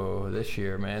 No, this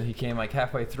year, man. He came like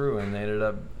halfway through and they ended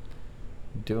up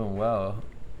doing well.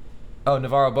 Oh,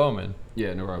 Navarro Bowman.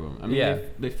 Yeah, Navarro Bowman. I mean,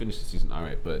 they finished the season all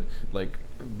right, but like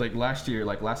last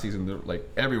season, like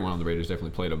everyone on the Raiders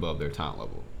definitely played above their talent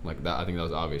level. Like that, I think that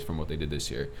was obvious from what they did this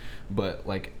year. But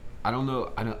like, I don't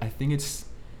know. I think it's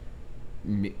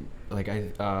like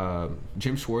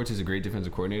Jim Schwartz is a great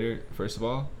defensive coordinator, first of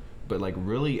all. But like,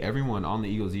 really, everyone on the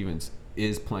Eagles defense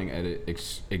is playing at an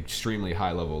extremely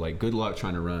high level. Like, good luck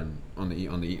trying to run on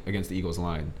the against the Eagles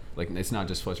line. Like, it's not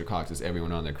just Fletcher Cox; it's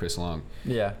everyone on there. Chris Long.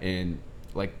 Yeah. And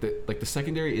like the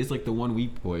secondary is like the one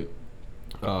weak point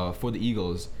for the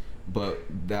Eagles, but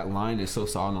that line is so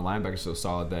solid, and the linebacker is so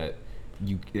solid that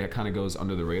that kind of goes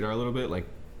under the radar a little bit.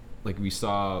 Like we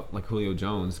saw, like Julio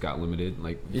Jones got limited.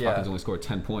 Like Falcons only scored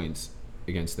 10 points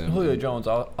against them. Julio Jones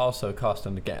also cost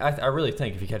him the game. I really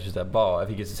think if he catches that ball, if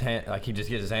he gets his hand, like he just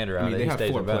gets his hand around I mean, it, they he have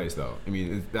stays 4 in bounds. plays though. I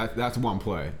mean, that's one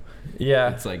play.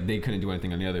 Yeah. It's like they couldn't do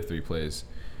anything on the other 3 plays.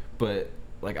 But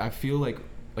like I feel like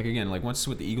again, like once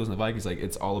with the Eagles and the Vikings, like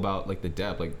it's all about like the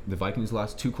depth. Like the Vikings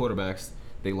lost 2 quarterbacks.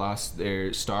 They lost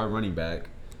their star running back.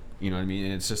 You know what I mean?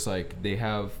 And it's just like they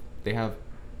have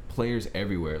players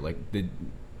everywhere. Like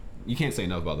you can't say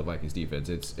enough about the Vikings defense.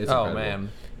 It's incredible.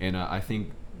 Man. And I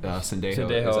think Sendejo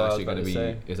is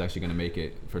actually going to make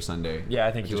it for Sunday. Yeah,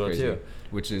 I think he will crazy. too.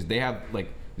 Which is they have like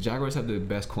the Jaguars have the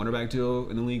best cornerback duo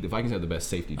in the league. The Vikings have the best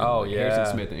safety duo. Oh like, yeah,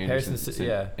 Harrison Smith and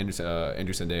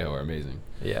Andrew Sendejo are amazing.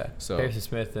 Yeah, so Harrison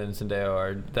Smith and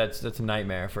Sendejo that's a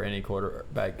nightmare for any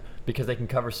quarterback because they can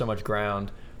cover so much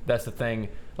ground. That's the thing.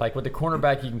 Like with the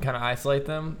cornerback, you can kind of isolate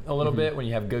them a little bit when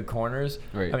you have good corners.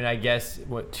 Right. I mean, I guess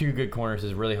 2 good corners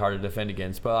is really hard to defend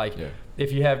against. But like,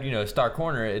 if you have a star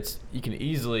corner, you can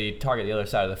easily target the other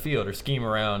side of the field or scheme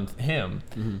around him.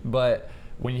 Mm-hmm. But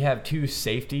when you have 2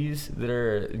 safeties that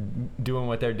are doing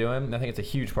what they're doing, I think it's a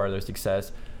huge part of their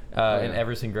success. And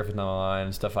Everson Griffin on the line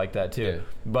and stuff like that too. Yeah.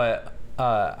 But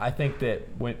I think that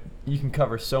when you can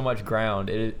cover so much ground,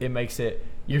 it makes it.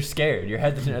 You're scared. You're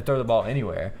hesitant to throw the ball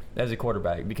anywhere as a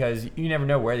quarterback because you never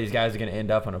know where these guys are going to end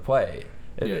up on a play.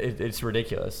 It's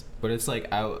ridiculous. But it's like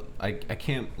I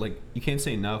can't you can't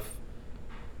say enough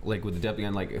like with the depth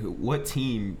again. Like what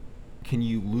team can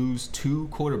you lose 2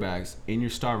 quarterbacks in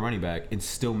your star running back and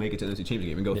still make it to the NFC Championship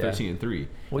game and go 13-3?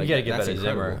 Well, you got to give that to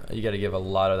Zimmer. You got to give a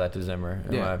lot of that to Zimmer.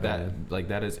 In my opinion.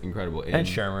 That is incredible. And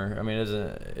Shermer. I mean,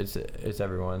 it's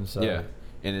everyone. So yeah.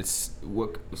 And it's one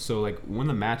of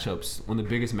the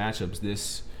biggest matchups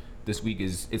this week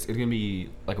is it's gonna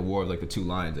be like a war of like the 2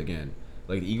 lines again.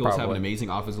 Like the Eagles have an amazing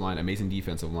offensive line, amazing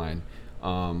defensive line.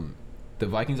 The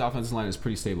Vikings offensive line is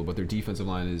pretty stable, but their defensive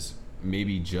line is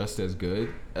maybe just as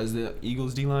good as the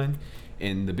Eagles D line.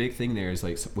 And the big thing there is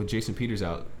like with Jason Peters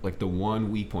out, like the one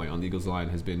weak point on the Eagles line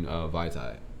has been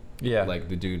Vaitai. Yeah, like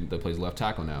the dude that plays left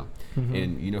tackle now,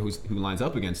 and you know who lines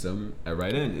up against him at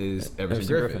right end is Everson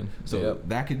Griffin. So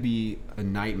that could be a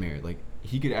nightmare. Like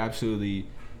he could actually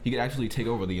take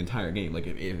over the entire game. Like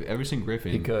if Everson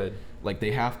Griffin, he could. Like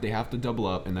they have to double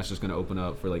up, and that's just going to open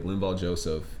up for like Linval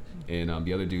Joseph and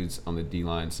the other dudes on the D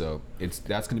line. So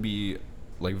that's going to be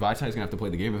like Vaitai's going to have to play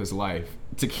the game of his life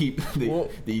to keep the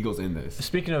Eagles in this.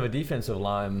 Speaking of a defensive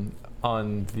line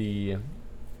on the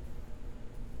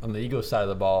Eagles side of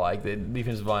the ball, like the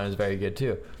defensive line is very good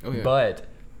too. Oh, yeah. But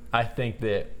I think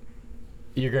that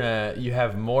you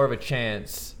have more of a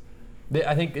chance.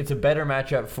 I think it's a better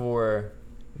matchup for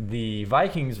the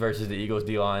Vikings versus the Eagles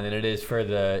D-line than it is for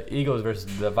the Eagles versus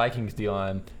the Vikings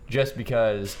D-line, just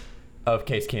because of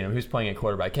Case Keenum, who's playing at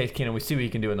quarterback. Case Keenum, we see what he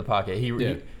can do in the pocket.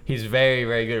 He's very,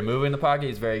 very good at moving in the pocket.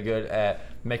 He's very good at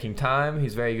making time.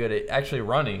 He's very good at actually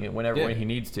running when he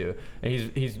needs to. And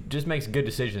he's just makes good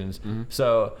decisions. Mm-hmm.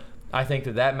 So I think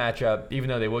that matchup, even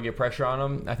though they will get pressure on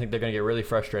him, I think they're going to get really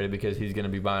frustrated because he's going to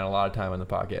be buying a lot of time in the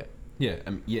pocket. Yeah,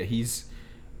 he's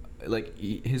like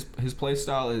his play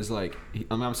style is like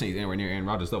I'm not saying he's anywhere near Aaron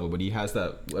Rodgers level, but he has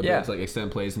that ability to like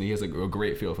extend plays, and he has a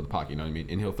great feel for the pocket. You know what I mean?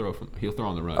 And he'll throw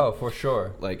on the run. Oh, for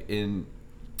sure. Like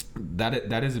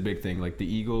that is a big thing. Like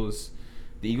the Eagles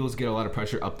get a lot of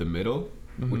pressure up the middle,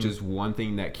 mm-hmm. which is one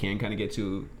thing that can kind of get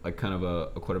to like kind of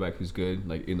a quarterback who's good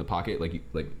like in the pocket,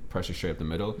 like pressure straight up the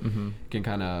middle, mm-hmm. can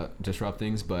kind of disrupt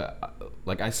things. But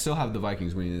like I still have the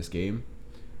Vikings winning this game.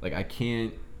 Like I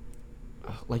can't.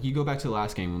 Like you go back to the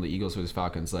last game when the Eagles versus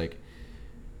Falcons, like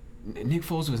Nick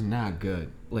Foles was not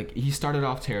good. Like he started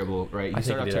off terrible, right? He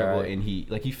started off terrible, and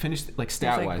he finished like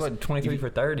stat wise, like, 23 for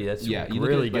 30. That's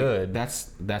really good.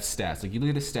 That's stats. Like you look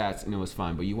at the stats and it was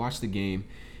fine, but you watch the game,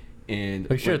 and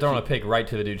we should have thrown a pick right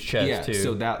to the dude's chest too.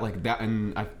 So that,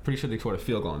 and I'm pretty sure they scored a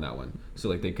field goal on that one. So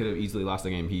like they could have easily lost the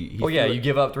game. You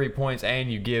give up 3 points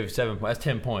and you give 7 points. That's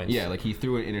 10 points. Yeah, like he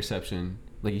threw an interception.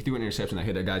 Like he threw an interception that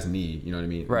hit a guy's knee, you know what I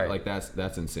mean? Right. Like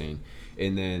that's insane.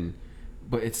 And then,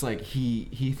 but it's like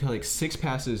he threw like 6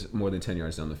 passes more than 10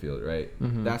 yards down the field, right?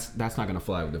 Mm-hmm. That's not gonna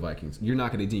fly with the Vikings. You're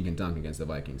not gonna dink and dunk against the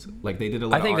Vikings. Like they did a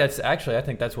lot. I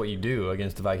think that's what you do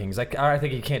against the Vikings. Like I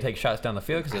think you can't take shots down the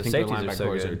field because the safeties are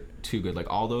so good. Are too good. Like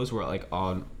all those were like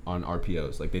on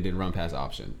RPOs. Like they did run pass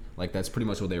option. Like that's pretty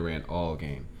much what they ran all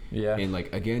game. Yeah. And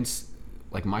like against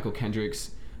like Michael Kendricks.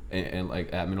 And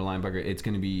like at middle linebacker, it's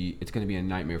gonna be a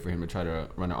nightmare for him to try to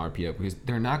run an RPO because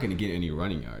they're not gonna get any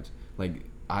running yards. Like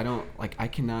I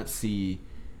cannot see,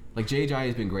 like J.J.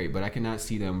 has been great, but I cannot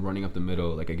see them running up the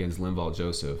middle like against Linval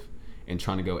Joseph and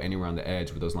trying to go anywhere on the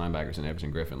edge with those linebackers and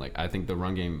Everson Griffin. Like I think the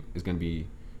run game is gonna be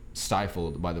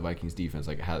stifled by the Vikings defense,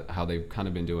 like how they've kind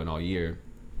of been doing all year.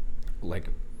 Like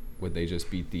would they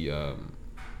just beat the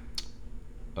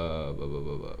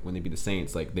when they beat the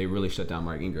Saints, like they really shut down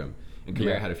Mark Ingram. And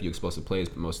Kamara had a few explosive plays,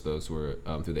 but most of those were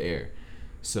through the air.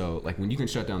 So, like, when you can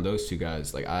shut down those two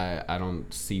guys, like, I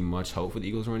don't see much hope for the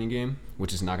Eagles' running game,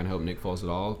 which is not going to help Nick Foles at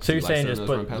all. So you're saying just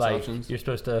put, like, you're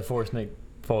supposed to force Nick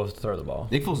Foles to throw the ball.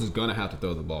 Nick Foles is going to have to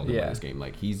throw the ball in this game.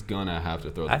 Like, he's going to have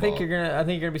to throw the ball. I think you're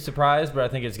gonna be surprised, but I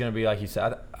think it's going to be, like you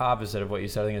said, opposite of what you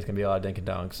said. I think it's going to be a lot of dink and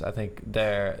dunks. I think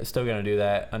they're still going to do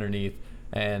that underneath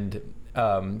and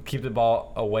keep the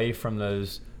ball away from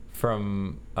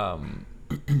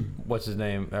what's his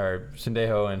name? Or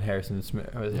Sendejo and Harrison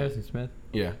Smith. Was it Harrison Smith?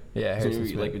 Yeah. Yeah, Harrison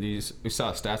Smith. Like we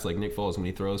saw stats like Nick Foles when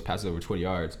he throws passes over 20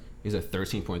 yards, he's a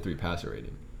 13.3 passer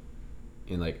rating.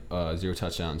 In like 0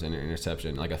 touchdowns and an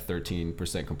interception, like a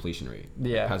 13% completion rate.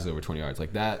 Yeah. Passes over 20 yards.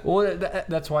 Like that. Well,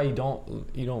 that's why you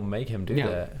don't make him do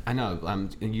that. I know.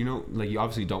 And you know, like you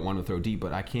obviously don't want to throw deep,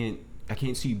 but I can't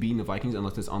see you beating the Vikings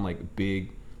unless it's on like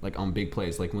big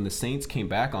plays. Like when the Saints came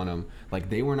back on them, like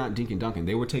they were not dink and dunking.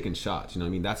 They were taking shots. You know what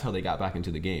I mean? That's how they got back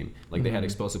into the game. Like mm-hmm. they had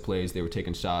explosive plays. They were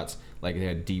taking shots. Like they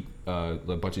had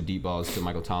a bunch of deep balls to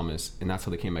Michael Thomas, and that's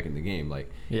how they came back in the game. Like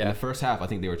in the first half, I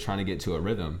think they were trying to get to a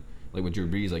rhythm. Like with Drew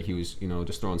Brees, like he was,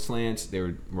 just throwing slants. They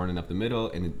were running up the middle,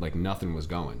 and like nothing was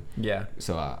going. Yeah.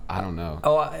 So I don't know.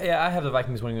 Oh yeah, I have the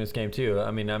Vikings winning this game too.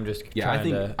 I mean, I'm just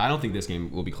I don't think this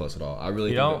game will be close at all. I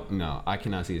really don't. No, I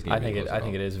cannot see this game. I think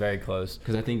it is very close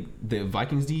because I think the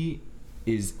Vikings D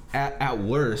is at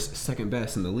worst second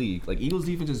best in the league. Like Eagles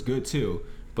defense is good too,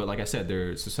 but like I said,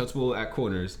 they're susceptible at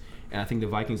corners. And I think the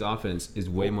Vikings offense is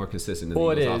way more consistent than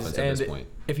the Eagles offense at this point.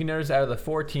 If you notice, out of the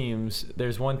 4 teams,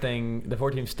 there's one thing, the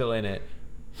 4 teams still in it.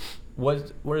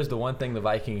 What is the one thing the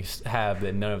Vikings have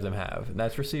that none of them have? And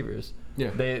that's receivers. Yeah.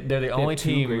 They're the only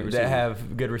team that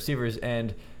have good receivers,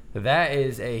 and that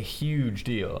is a huge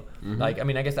deal. Mm-hmm. Like, I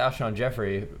mean, I guess Alshon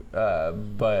Jeffrey,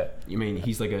 but you mean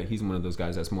he's one of those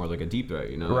guys that's more like a deep threat,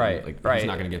 Right, like, right. He's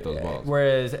not going to get those balls.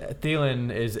 Whereas Thielen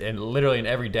is literally an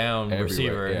every down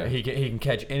receiver. Yeah. He can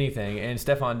catch anything, and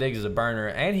Stephon Diggs is a burner,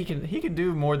 and he can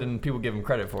do more than people give him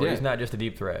credit for. Yeah. He's not just a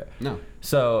deep threat. No.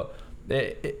 So,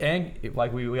 and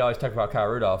like we always talk about Kyle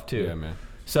Rudolph too. Yeah, man.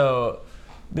 So.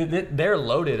 They're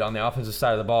loaded on the offensive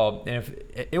side of the ball, and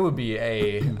if it would be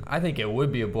I think it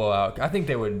would be a blowout. I think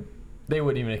they would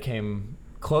even came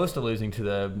close to losing to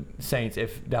the Saints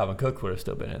if Dalvin Cook would have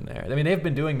still been in there. I mean, they've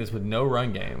been doing this with no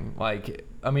run game. Like,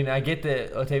 I mean, I get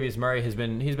that Latavius Murray he's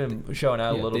been showing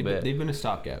out a little bit. They've been a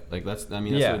stopgap. Like that's what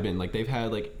it's been. Like they've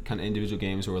had like kind of individual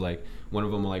games where like one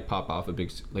of them will like pop off a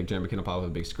big, like Jeremy McKinnon pop off a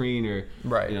big screen, or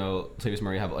Latavius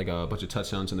Murray have like a bunch of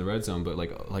touchdowns in the red zone. But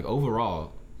like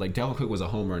overall, like Dalvin Cook was a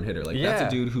home run hitter. Like that's a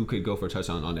dude who could go for a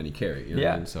touchdown on any carry. You know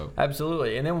what I mean? So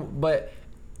absolutely. And then but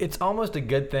it's almost a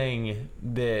good thing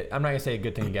that I'm not gonna say a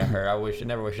good thing to get hurt. I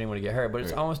never wish anyone to get hurt, but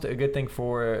it's almost a good thing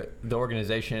for the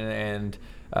organization and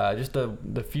just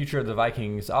the future of the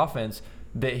Vikings offense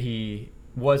that he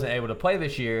wasn't able to play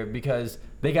this year, because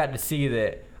they got to see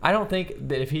that. I don't think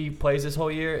that if he plays this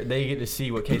whole year, they get to see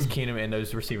what Case Keenum and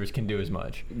those receivers can do as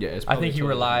much. Yeah, I think you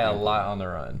rely a lot on the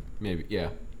run. Maybe, yeah.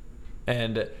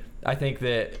 And I think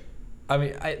that. I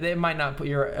mean, they might not put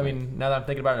your. I mean, now that I'm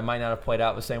thinking about it, it might not have played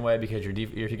out the same way because you're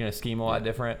going to scheme a lot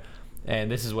different, and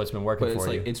this is what's been working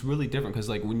for you. But it's really different because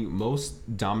like when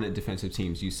most dominant defensive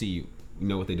teams you see, you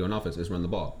know what they do on offense is run the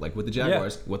ball. Like with the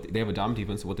Jaguars, they have a dominant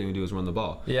defense. What they do is run the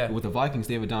ball. Yeah. But with the Vikings,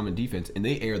 they have a dominant defense and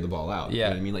they air the ball out. Yeah. You know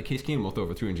what I mean, like Case Keenum will throw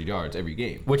over 300 yards every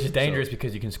game, which is dangerous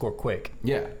because you can score quick.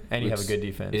 Yeah. And you have a good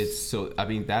defense. I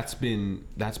mean, that's been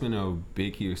a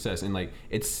big key to success, and like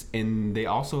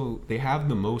they have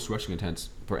the most rushing attempts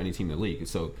for any team in the league.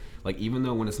 So like even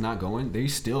though when it's not going, they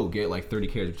still get like 30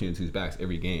 carries between the two backs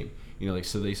every game. You know, like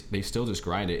so they still just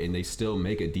grind it, and they still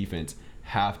make a defense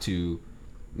have to,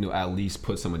 at least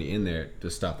put somebody in there to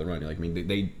stop the run. Like, I mean,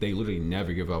 they literally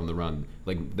never give up on the run.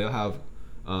 Like, they'll have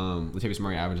Latavius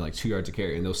Murray averaging like 2 yards a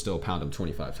carry, and they'll still pound him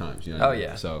 25 times. You know what I mean?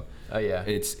 Yeah. So,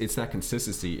 it's that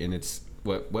consistency, and it's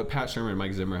what Pat Shermer and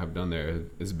Mike Zimmer have done there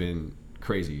has been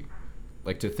crazy.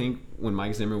 Like, to think when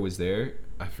Mike Zimmer was there,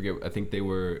 I think they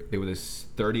were this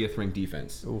 30th ranked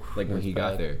defense. Oof, like when he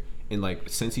got there, and like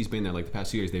since he's been there, like the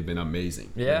past 2 years, they've been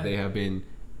amazing. Yeah, like, they have been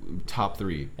top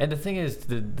 3. And the thing is,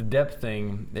 the depth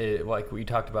thing, like we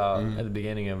talked about at the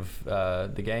beginning of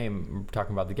the game,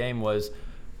 talking about the game, was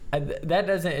that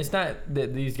doesn't. It's not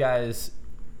that these guys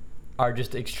are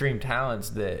just extreme talents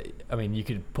that, I mean, you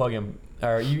could plug them.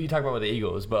 Or you talk about with the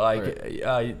Eagles, but like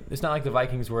it's not like the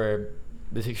Vikings were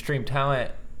this extreme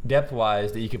talent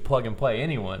depth-wise that you could plug and play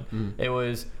anyone. It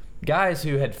was guys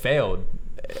who had failed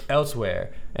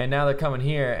elsewhere, and now they're coming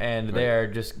here and they're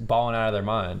just balling out of their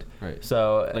mind. Right.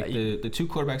 So like the two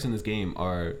quarterbacks in this game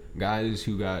are guys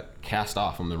who got cast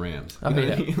off from the Rams. You know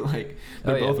what I mean? Like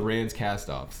they're both Rams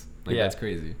cast-offs. Like that's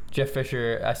crazy. Jeff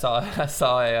Fisher, I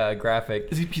saw a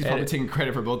graphic. He's probably taking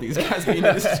credit for both these guys being in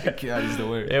this. God, he's the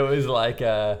worst. It was like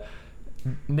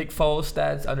Nick Foles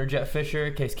stats under Jeff Fisher,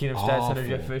 Case Keenum stats under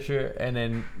Jeff Fisher, and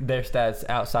then their stats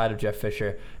outside of Jeff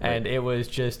Fisher, and it was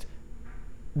just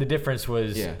the difference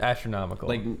was astronomical.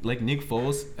 Like Nick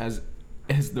Foles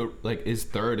is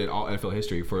third in all NFL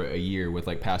history for a year with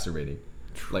like passer rating.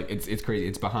 Like it's crazy.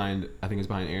 It's behind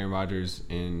Aaron Rodgers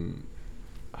and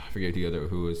I forget the other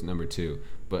who was number 2.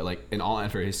 But like in all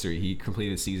NFL history, he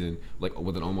completed the season like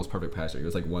with an almost perfect passer. It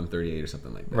was like 138 or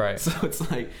something like that. Right. So it's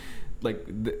like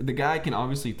the guy can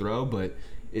obviously throw, but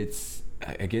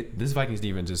I get this Vikings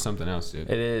defense is something else, dude.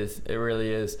 It is. It really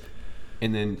is.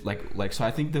 And then like so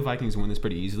I think the Vikings win this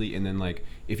pretty easily. And then like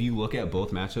if you look at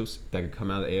both matchups that could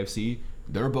come out of the AFC,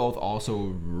 they're both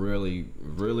also really,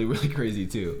 really, really crazy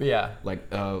too. Yeah. Like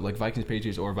Vikings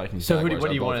Patriots or Vikings Jaguars. So what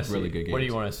do you want to see? Really good games. What do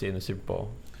you want to see in the Super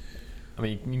Bowl? I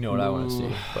mean, you know what I want to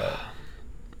see, but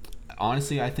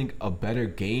honestly, I think a better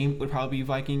game would probably be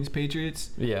Vikings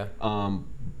Patriots. Yeah.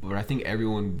 But I think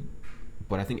everyone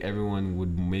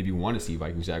would maybe want to see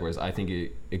Vikings Jaguars. I think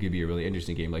it could be a really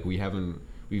interesting game. Like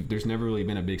there's never really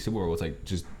been a big Super Bowl where it's like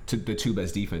just the two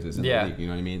best defenses in the league. You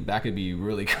know what I mean? That could be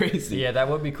really crazy. Yeah, that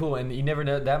would be cool. And you never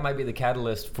know, that might be the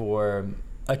catalyst for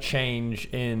a change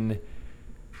in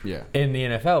the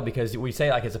NFL, because we say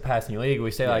like it's a passing league.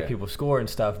 We say like people score and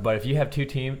stuff. But if you have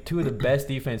two of the best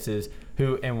defenses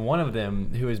and one of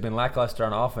them who has been lackluster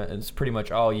on offense pretty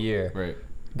much all year,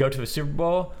 go to a Super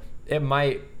Bowl, it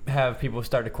might have people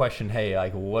start to question, hey,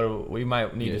 like we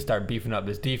might need to start beefing up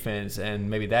this defense, and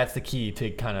maybe that's the key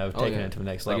to kind of taking it to the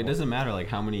next level. Like it doesn't matter like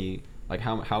how many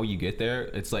how you get there.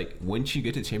 It's like once you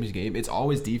get to the championship game, it's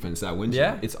always defense that wins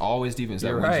you. It's always defense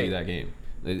that wins you that game.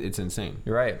 It's insane.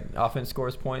 You're right. Offense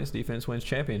scores points, defense wins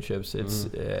championships.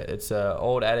 It's an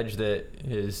old adage that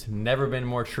has never been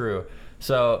more true.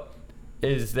 So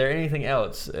is there anything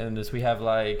else in this? We have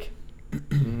like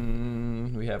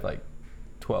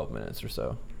 12 minutes or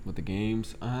so with the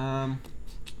games. No,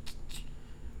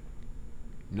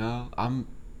 I'm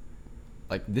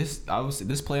like this. Obviously,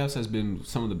 this playoffs has been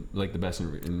some of the best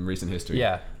in recent history.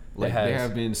 Yeah, Like there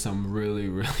have been some really,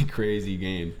 really crazy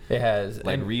games. It has,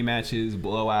 like rematches,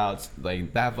 blowouts.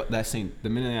 Like the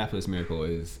Minneapolis Miracle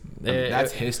is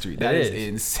that's history. That is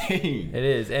insane. It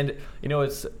is, and you know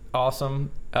what's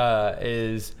awesome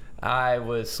is I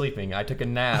was sleeping. I took a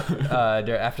nap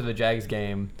after the Jags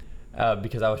game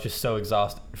because I was just so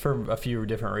exhausted for a few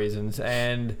different reasons,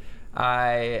 and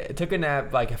I took a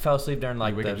nap. Like I fell asleep during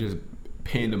like just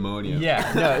pandemonium.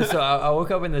 Yeah, no. So I woke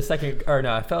up in the second, or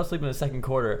no, I fell asleep in the second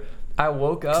quarter. I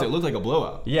woke up. So it looked like a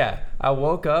blowout. Yeah, I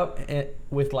woke up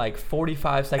with like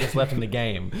 45 seconds left in the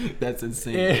game. That's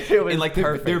insane. It was and like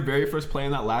perfect. their very first play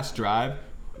on that last drive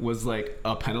was like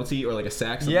a penalty or like a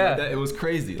sack, something like that. It was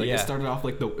crazy. Like it started off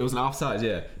like it was an offside.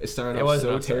 Yeah, it started off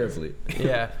so terribly.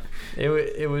 Yeah,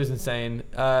 it was insane.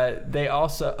 They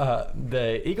also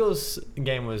the Eagles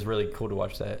game was really cool to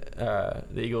watch. That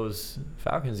the Eagles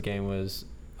Falcons game was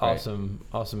awesome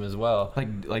as well.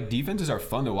 Like defenses are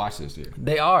fun to watch this year.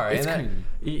 They are. It's and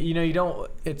you know, you don't.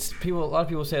 It's people. A lot of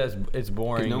people say it's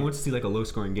boring. No one wants to see like a low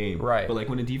scoring game. Right. But like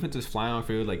when a defense is flying on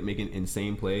field, like making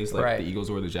insane plays, like the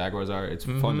Eagles or the Jaguars are, it's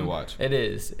fun to watch. It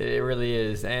is. It really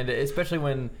is, and especially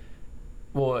when.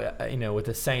 Well, you know, with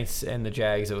the Saints and the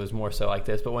Jags, it was more so like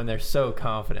this. But when they're so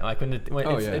confident, like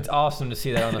it's awesome to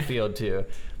see that on the field too.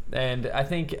 And I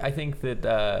think that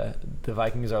the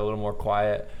Vikings are a little more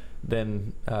quiet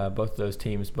than both of those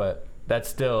teams, but it's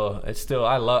still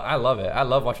I love it. I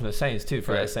love watching the Saints too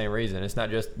for that same reason. It's not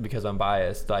just because I'm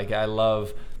biased. Like I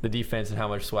love the defense and how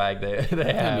much swag they have.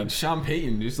 I mean, Sean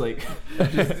Payton just like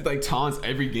taunts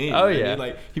every game. Oh yeah,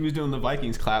 like he was doing the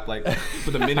Vikings clap like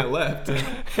with a minute left.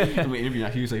 In the interview,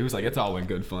 he was like, it's all in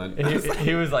good fun.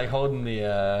 He was like holding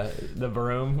the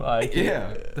broom. Like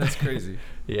yeah, that's crazy.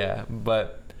 Yeah,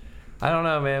 but I don't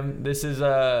know, man. This is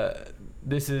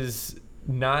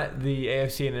not the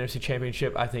AFC and NFC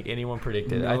Championship I think anyone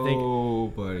predicted.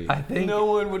 Nobody. I think no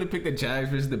one would have picked the Jags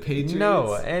versus the Patriots.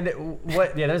 No, and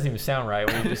that doesn't even sound right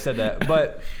when you just said that.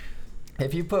 But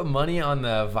if you put money on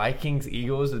the Vikings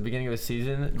Eagles at the beginning of the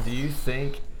season, do you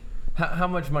think how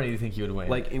much money do you think you would win?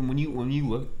 Like, and when you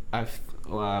look, when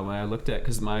I looked at,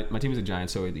 because my team is a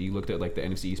Giants, so you looked at like the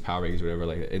NFC East power rankings or whatever,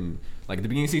 like in like at the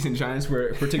beginning of the season, Giants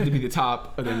were predicted to be the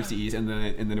top of the NFC East, and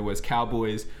then it was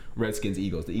Cowboys, Redskins,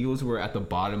 Eagles. The Eagles were at the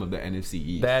bottom of the NFC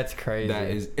East. That's crazy.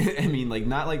 That is, I mean, like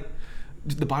not like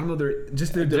just the bottom of their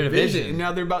division. And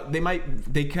now they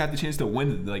could have the chance to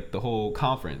win like the whole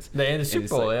conference. They in the Super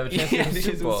Bowl. They have a chance to win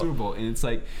the Super Bowl. And it's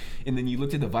like, and then you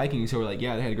looked at the Vikings who were like,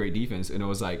 yeah, they had a great defense, and it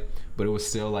was like, but it was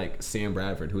still like Sam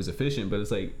Bradford who was efficient, but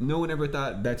it's like no one ever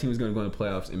thought that team was going to go in the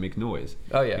playoffs and make noise.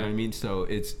 Oh yeah, you know what I mean? So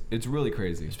it's really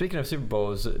crazy. Speaking of Super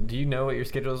Bowls, do you know what your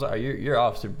schedules are? You're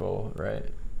off Super Bowl, right?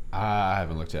 I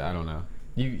haven't looked at it. I don't know.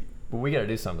 We got to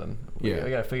do something. We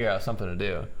got to figure out something to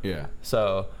do. Yeah.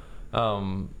 So,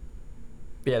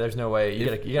 yeah, there's no way you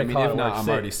gotta I mean, call if it not, work I'm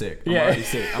sick. already sick.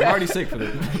 I'm already sick for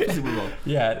the Super Bowl.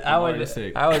 Yeah, I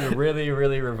would really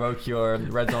revoke your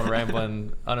Red Zone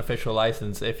Rambling unofficial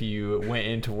license if you went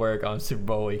into work on Super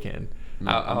Bowl weekend.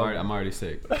 No, I'm already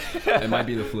sick. It might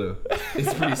be the flu.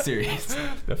 It's pretty serious.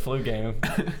 The flu game.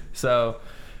 So,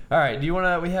 all right.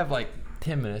 We have like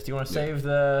 10 minutes. Do you want to save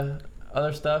the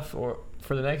other stuff or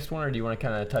for the next one, or do you want to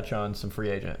kind of touch on some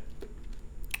free agent?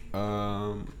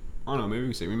 I don't know.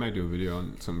 Maybe we might do a video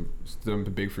on some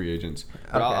big free agents.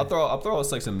 But Okay. I'll throw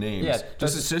us like some names. Yeah,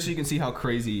 just so you can see how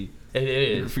crazy It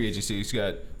is. free agency. You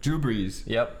got Drew Brees.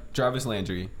 Yep. Jarvis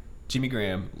Landry, Jimmy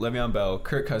Graham, Le'Veon Bell,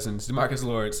 Kirk Cousins, DeMarcus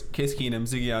Lawrence, Case Keenum,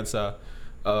 Ziggy Ansah,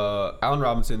 Allen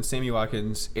Robinson, Sammy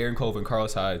Watkins, Aaron Colvin,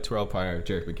 Carlos Hyde, Terrell Pryor,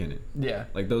 Jerick McKinnon. Yeah.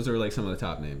 Like those are like some of the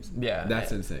top names. Yeah.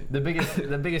 That's insane. The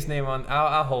biggest name on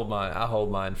I'll hold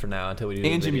mine for now until we do.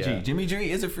 And the Jimmy video. G. Jimmy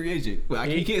G is a free agent. Well,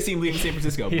 you can't see him leaving San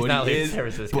Francisco, He's but not he leaving is. San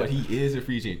Francisco. But he is a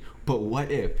free agent. But what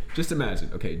if? Just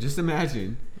imagine. Okay, just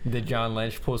imagine. Did John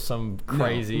Lynch pull some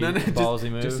crazy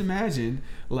ballsy move? Just imagine,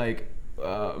 like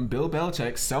Bill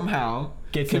Belichick somehow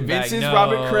Gets him back. convinces No.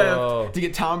 Robert Kraft to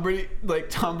get Tom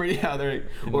Brady out there,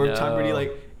 or if Tom Brady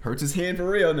like hurts his hand for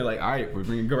real, and they're like, all right, we're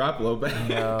bringing Garoppolo back.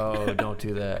 No, don't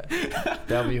do that.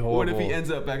 That'd be horrible. What if he ends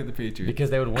up back at the Patriots?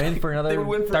 Because they would win for another They would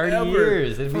win 30 forever.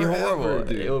 years. It'd be Forever, horrible.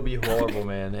 dude. It would be horrible,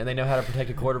 man. And they know how to protect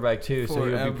a quarterback too, so he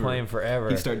would be Forever. playing forever.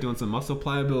 He'd start doing some muscle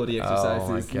pliability exercises.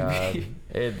 Oh my god,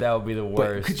 that would be the But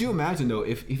worst. could you imagine though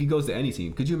if he goes to any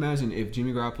team? Could you imagine if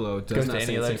Jimmy Garoppolo does Goes not to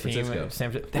stay any in other San team?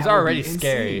 Francisco? It's already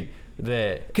scary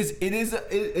that. Because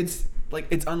it's like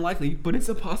it's unlikely, but it's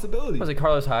a possibility. Was it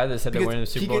Carlos Hyde that said they're Because winning the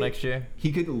Super he Bowl could- next year?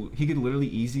 He could literally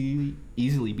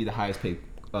easily be the highest paid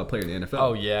player in the NFL.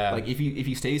 Oh yeah. Like if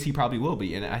he stays, he probably will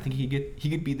be, and I think he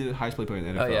could be the highest paid player in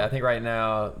the NFL. Oh yeah, I think right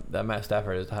now that Matt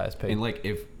Stafford is the highest paid. And like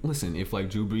if like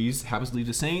Drew Brees happens to leave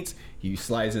the Saints, he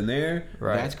slides in there.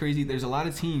 Right. That's crazy. There's a lot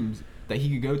of teams that he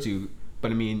could go to. But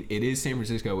I mean, it is San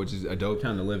Francisco, which is a dope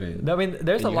town to live in. I mean,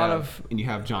 there's and a lot of, and you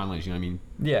have John Lynch. You know what I mean?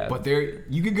 Yeah. But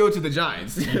you could go to the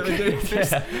Giants.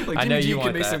 Like I know Jimmy G you can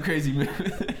want make that. some crazy moves.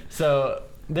 So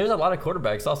there's a lot of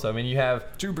quarterbacks. Also, I mean, you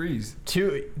have Drew Brees.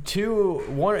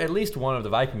 at least one of the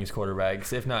Vikings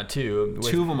quarterbacks, if not two.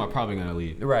 Two of them are probably gonna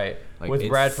leave. Right. Like, with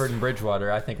Bradford and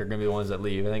Bridgewater, I think are going to be the ones that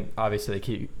leave. I think obviously they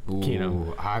keep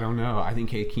Keenum. I don't know. I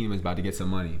think Case Keenum is about to get some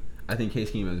money. I think Case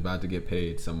Keenum is about to get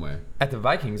paid somewhere. At the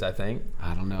Vikings, I think.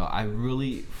 I don't know. I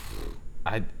don't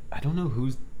know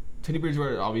who's Teddy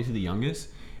Bridgewater. Obviously the youngest,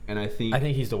 and I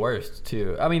think he's the worst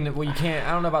too. I mean, well, you can't.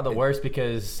 I don't know about the worst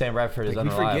because Sam Bradford is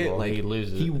unreliable. Like, he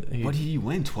loses. What did he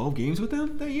win? 12 games with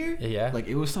them that year? Yeah. Like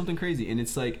it was something crazy, and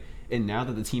it's like, and now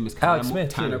that the team is Alex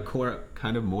kind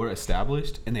Smith, of more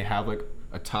established, and they have like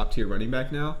a top tier running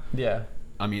back now. Yeah.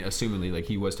 I mean, assumingly, like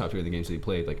he was top tier in the games that he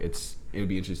played. Like it would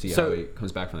be interesting to see how he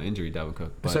comes back from the injury, Dalvin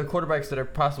Cook. But so quarterbacks that are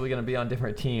possibly going to be on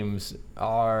different teams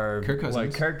are Kirk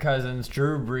Cousins,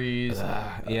 Drew Brees.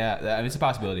 Yeah, I mean, it's a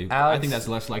possibility. I think that's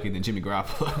less likely than Jimmy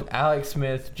Garoppolo. Alex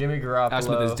Smith, Jimmy Garoppolo. Alex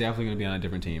Smith is definitely going to be on a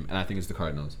different team, and I think it's the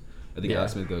Cardinals. I think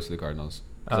Alex Smith goes to the Cardinals.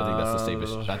 'Cause I think that's the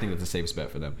safest. I think that's the safest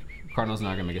bet for them. Cardinals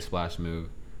not going to make a splash move.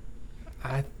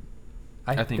 I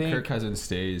think Kirk Cousins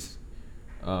stays.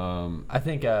 I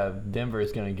think Denver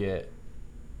is going to get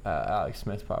Alex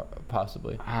Smith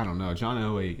possibly. I don't know. John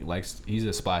Elway he's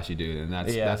a splashy dude, and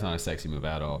that's not a sexy move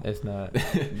at all. It's not,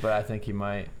 but I think he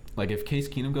might. Like if Case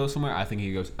Keenum goes somewhere, I think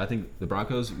he goes. I think the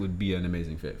Broncos would be an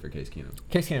amazing fit for Case Keenum.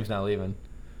 Case Keenum's not leaving.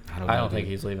 I don't think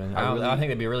he's leaving. I think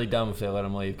it'd be really dumb if they let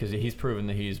him leave because he's proven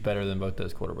that he's better than both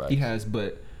those quarterbacks. He has,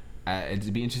 but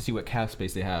it'd be interesting to see what cap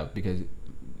space they have because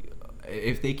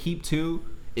if they keep two.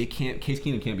 Case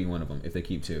Keenum can't be one of them if they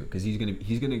keep two because he's gonna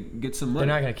get some money.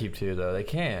 They're not gonna keep two though. They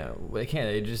can't. They can't.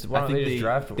 They just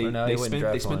draft. They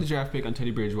spent the draft pick on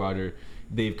Teddy Bridgewater.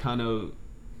 They've kind of.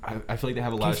 I feel like they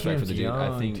have a lot of respect for the dude.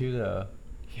 I think too though.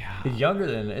 Yeah. He's younger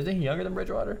than. Isn't he younger than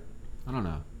Bridgewater? I don't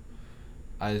know.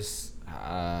 I just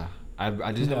have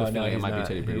a feeling it might be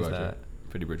Teddy Bridgewater.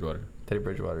 Teddy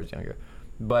Bridgewater is younger,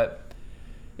 but.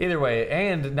 Either way,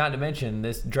 and not to mention,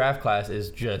 this draft class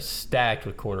is just stacked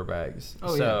with quarterbacks.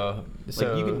 Oh yeah.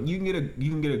 So like you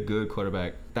can get a good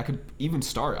quarterback that could even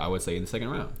start. I would say in the second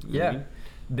round. You know what I mean?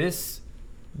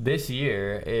 This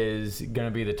year is going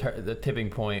to be the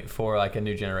tipping point for like a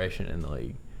new generation in the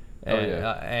league. And,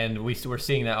 and we're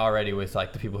seeing that already with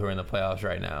like the people who are in the playoffs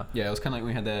right now. Yeah, it was kind of like when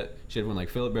we had that shift when like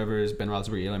Phillip Rivers, Ben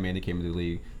Roethlisberger, Eli Manning came into the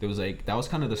league. There was like that was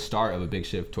kind of the start of a big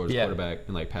shift towards quarterback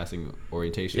and like passing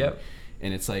orientation. Yep.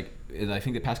 And it's like, and I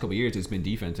think the past couple of years it's been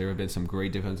defense. There have been some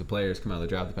great defensive players come out of the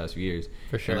draft the past few years.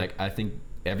 For sure. And like I think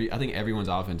everyone's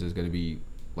offense is going to be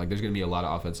like there's going to be a lot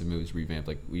of offensive moves revamped.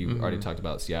 Like we already talked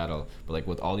about Seattle, but like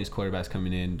with all these quarterbacks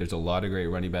coming in, there's a lot of great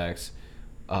running backs.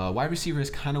 Wide receiver is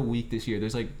kind of weak this year.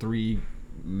 There's like three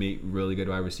really good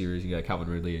wide receivers. You got Calvin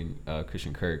Ridley and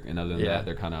Christian Kirk, and other than that,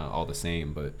 they're kind of all the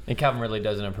same. And Calvin Ridley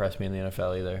doesn't impress me in the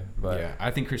NFL either. But yeah,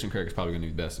 I think Christian Kirk is probably going to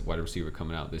be the best wide receiver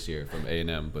coming out this year from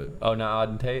A&M. But not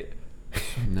Auden Tate.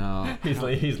 No,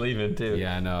 he's leaving too.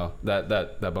 Yeah, I know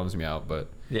that bums me out, but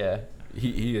yeah,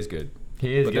 he is good.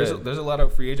 He is good. There's a lot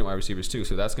of free agent wide receivers too,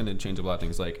 so that's going to change a lot of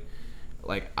things. Like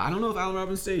I don't know if Allen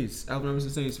Robinson stays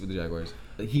with the Jaguars.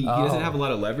 He doesn't have a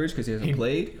lot of leverage because he hasn't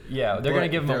played. Yeah, they're going to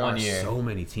give him a 1 year. There are so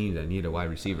many teams that need a wide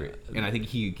receiver, and I think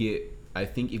he could get. I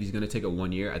think if he's going to take a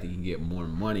 1 year, I think he can get more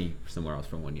money somewhere else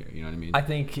for 1 year. You know what I mean? I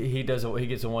think he does. He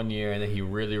gets a 1 year, and then he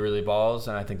really, really balls,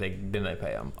 and I think they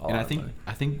pay him. I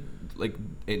think like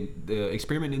the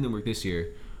experiment didn't work this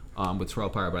year with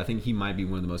Terrell Pryor, but I think he might be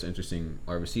one of the most interesting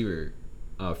wide receiver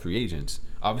free agents.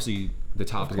 Obviously, the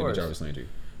top is going to be Jarvis Landry.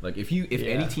 Like if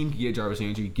any team can get Jarvis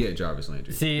Landry, get Jarvis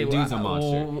Landry. See, the dude's a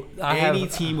monster. Any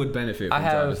team would benefit from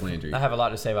Jarvis Landry. I have a lot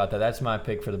to say about that. That's my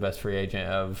pick for the best free agent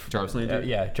of Jarvis Landry.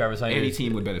 Jarvis Landry. Any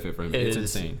team would benefit from him. It's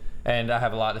insane. And I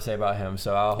have a lot to say about him,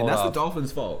 so I'll hold off. And that's the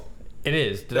Dolphins' fault. It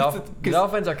is. The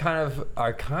Dolphins are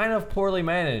kind of poorly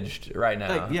managed right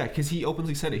now. Because he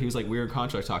openly said it. He was like, "We're in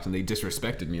contract talks," and they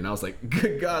disrespected me. And I was like,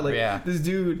 "Good God, this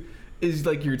dude." Is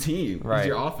like your team, right?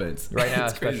 Your offense right now,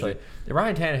 especially.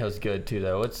 Ryan Tannehill's good too,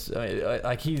 though. He's a good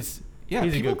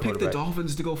people quarterback. picked the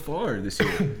Dolphins to go far this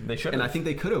year. They should, and I think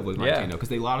they could have with Ryan Tannehill because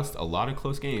they lost a lot of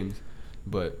close games.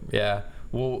 But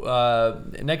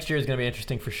Next year is going to be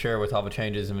interesting for sure with all the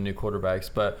changes and the new quarterbacks.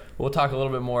 But we'll talk a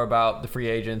little bit more about the free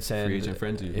agents and free agent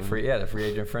frenzy. the free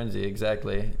agent frenzy,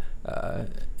 exactly.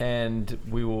 And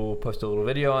we will post a little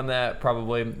video on that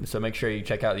probably. So make sure you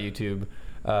check out the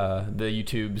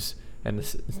YouTubes and the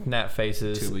snap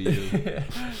faces.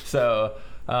 So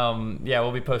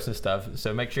we'll be posting stuff.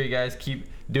 So make sure you guys keep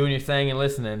doing your thing and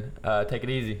listening. Take it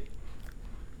easy.